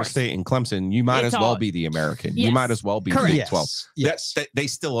lose Florida State and Clemson, you might as well be the American. Yes. You might as well be the Big 12. Yes. They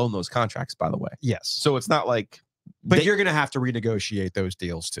still own those contracts, by the way. Yes. So it's not like... But you're going to have to renegotiate those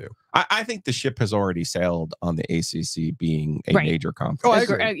deals too. I think the ship has already sailed on the ACC being a major conference. Oh, I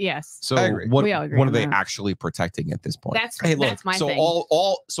agree. Yes. So what are they actually protecting at this point? That's my thing.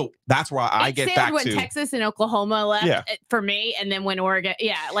 So that's where I get back to when Texas and Oklahoma left for me, and then when Oregon,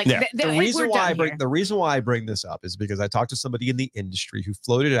 the reason why I bring this up is because I talked to somebody in the industry who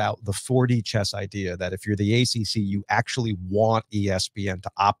floated out the 4D chess idea that if you're the ACC, you actually want ESPN to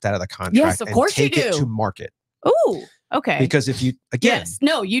opt out of the contract. Yes, of course you do. It to market. Ooh, okay. Because if you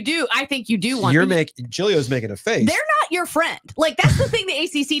you do. I think you do want. Giglio's making a face. They're not your friend. Like that's the thing the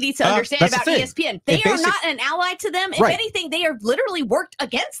ACC needs to understand about ESPN. They are not an ally to them. If anything, they are literally worked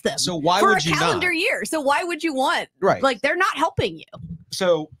against them. So why would you for a calendar year? So why would you want? Right. Like they're not helping you.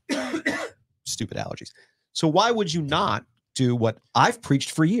 So stupid allergies. So why would you not do what I've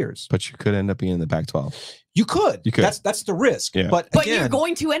preached for years? But you could end up being in the Pac-12. You could. That's the risk. Yeah. But you're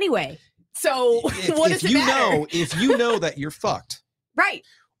going to anyway. So what does it matter? If you know that you're fucked, right?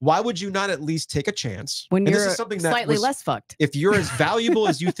 Why would you not at least take a chance when you're slightly less fucked? If you're as valuable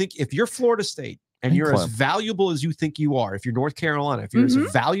as you think, if you're Florida State and you're as valuable as you think you are, if you're North Carolina, if you're as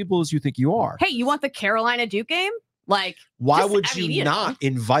valuable as you think you are, hey, you want the Carolina Duke game? Like, why would you not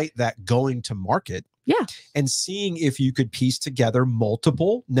invite that going to market? Yeah. And seeing if you could piece together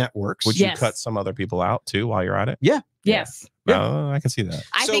multiple networks. Would you cut some other people out too while you're at it? Yeah. Yes. I can see that.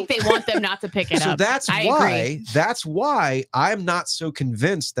 I think they want them not to pick it up. So that's why I'm not so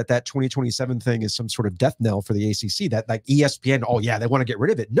convinced that 2027 thing is some sort of death knell for the ACC, that like ESPN, they want to get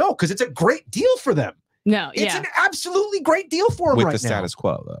rid of it. No, because it's a great deal for them. It's an absolutely great deal for them with right the status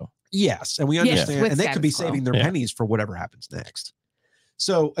quo though. Yes. And we understand, and they could be saving their pennies for whatever happens next.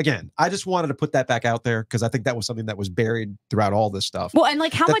 So again, I just wanted to put that back out there because I think that was something that was buried throughout all this stuff. Well, and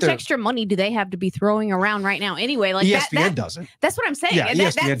like how much extra money do they have to be throwing around right now anyway? Like ESPN doesn't. That's what I'm saying. Yeah, and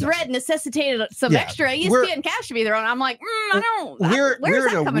that thread necessitated some extra ESPN cash to be thrown. I'm like, I don't.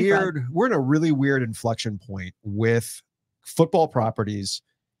 We're in a really weird inflection point with football properties,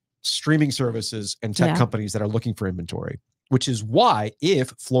 streaming services, and tech companies that are looking for inventory. Which is why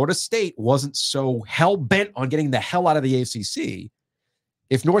if Florida State wasn't so hell bent on getting the hell out of the ACC,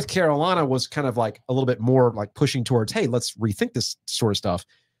 if North Carolina was kind of like a little bit more like pushing towards, hey, let's rethink this sort of stuff,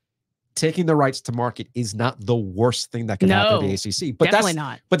 taking the rights to market is not the worst thing that can happen to the ACC. But definitely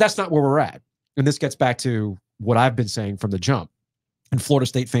not. But that's not where we're at. And this gets back to what I've been saying from the jump. And Florida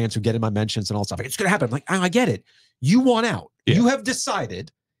State fans who get in my mentions and all stuff, it's going to happen. I'm like, I get it. You want out. Yeah. You have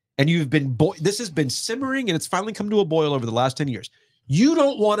decided, and you've been, this has been simmering, and it's finally come to a boil over the last 10 years. You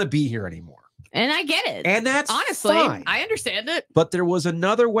don't want to be here anymore. And I get it. And that's honestly fine. I understand it. But there was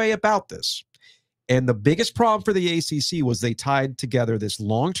another way about this. And the biggest problem for the ACC was they tied together this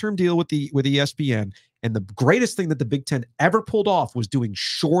long-term deal with ESPN. And the greatest thing that the Big Ten ever pulled off was doing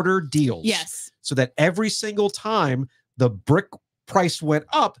shorter deals. Yes. So that every single time the brick price went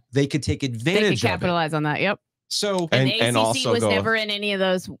up, they could take advantage of it. They could capitalize on that. Yep. So and the ACC also was never in any of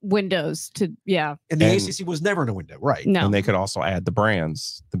those windows to And the ACC was never in a window, right? No. And they could also add the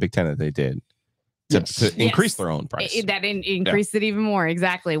brands, the Big Ten that they did. To increase their own price. That increased it even more.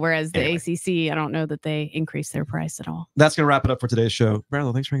 Exactly. Whereas the ACC, I don't know that they increased their price at all. That's going to wrap it up for today's show.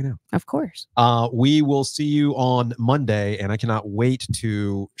 Brandon, thanks for hanging out. Of course. We will see you on Monday, and I cannot wait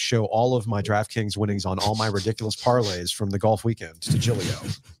to show all of my DraftKings winnings on all my ridiculous parlays from the golf weekend to Giglio.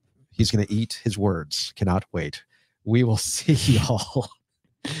 He's going to eat his words. Cannot wait. We will see y'all.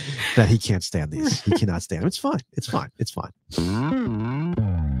 That he can't stand these. He cannot stand them. It's fine. It's fine. It's fine.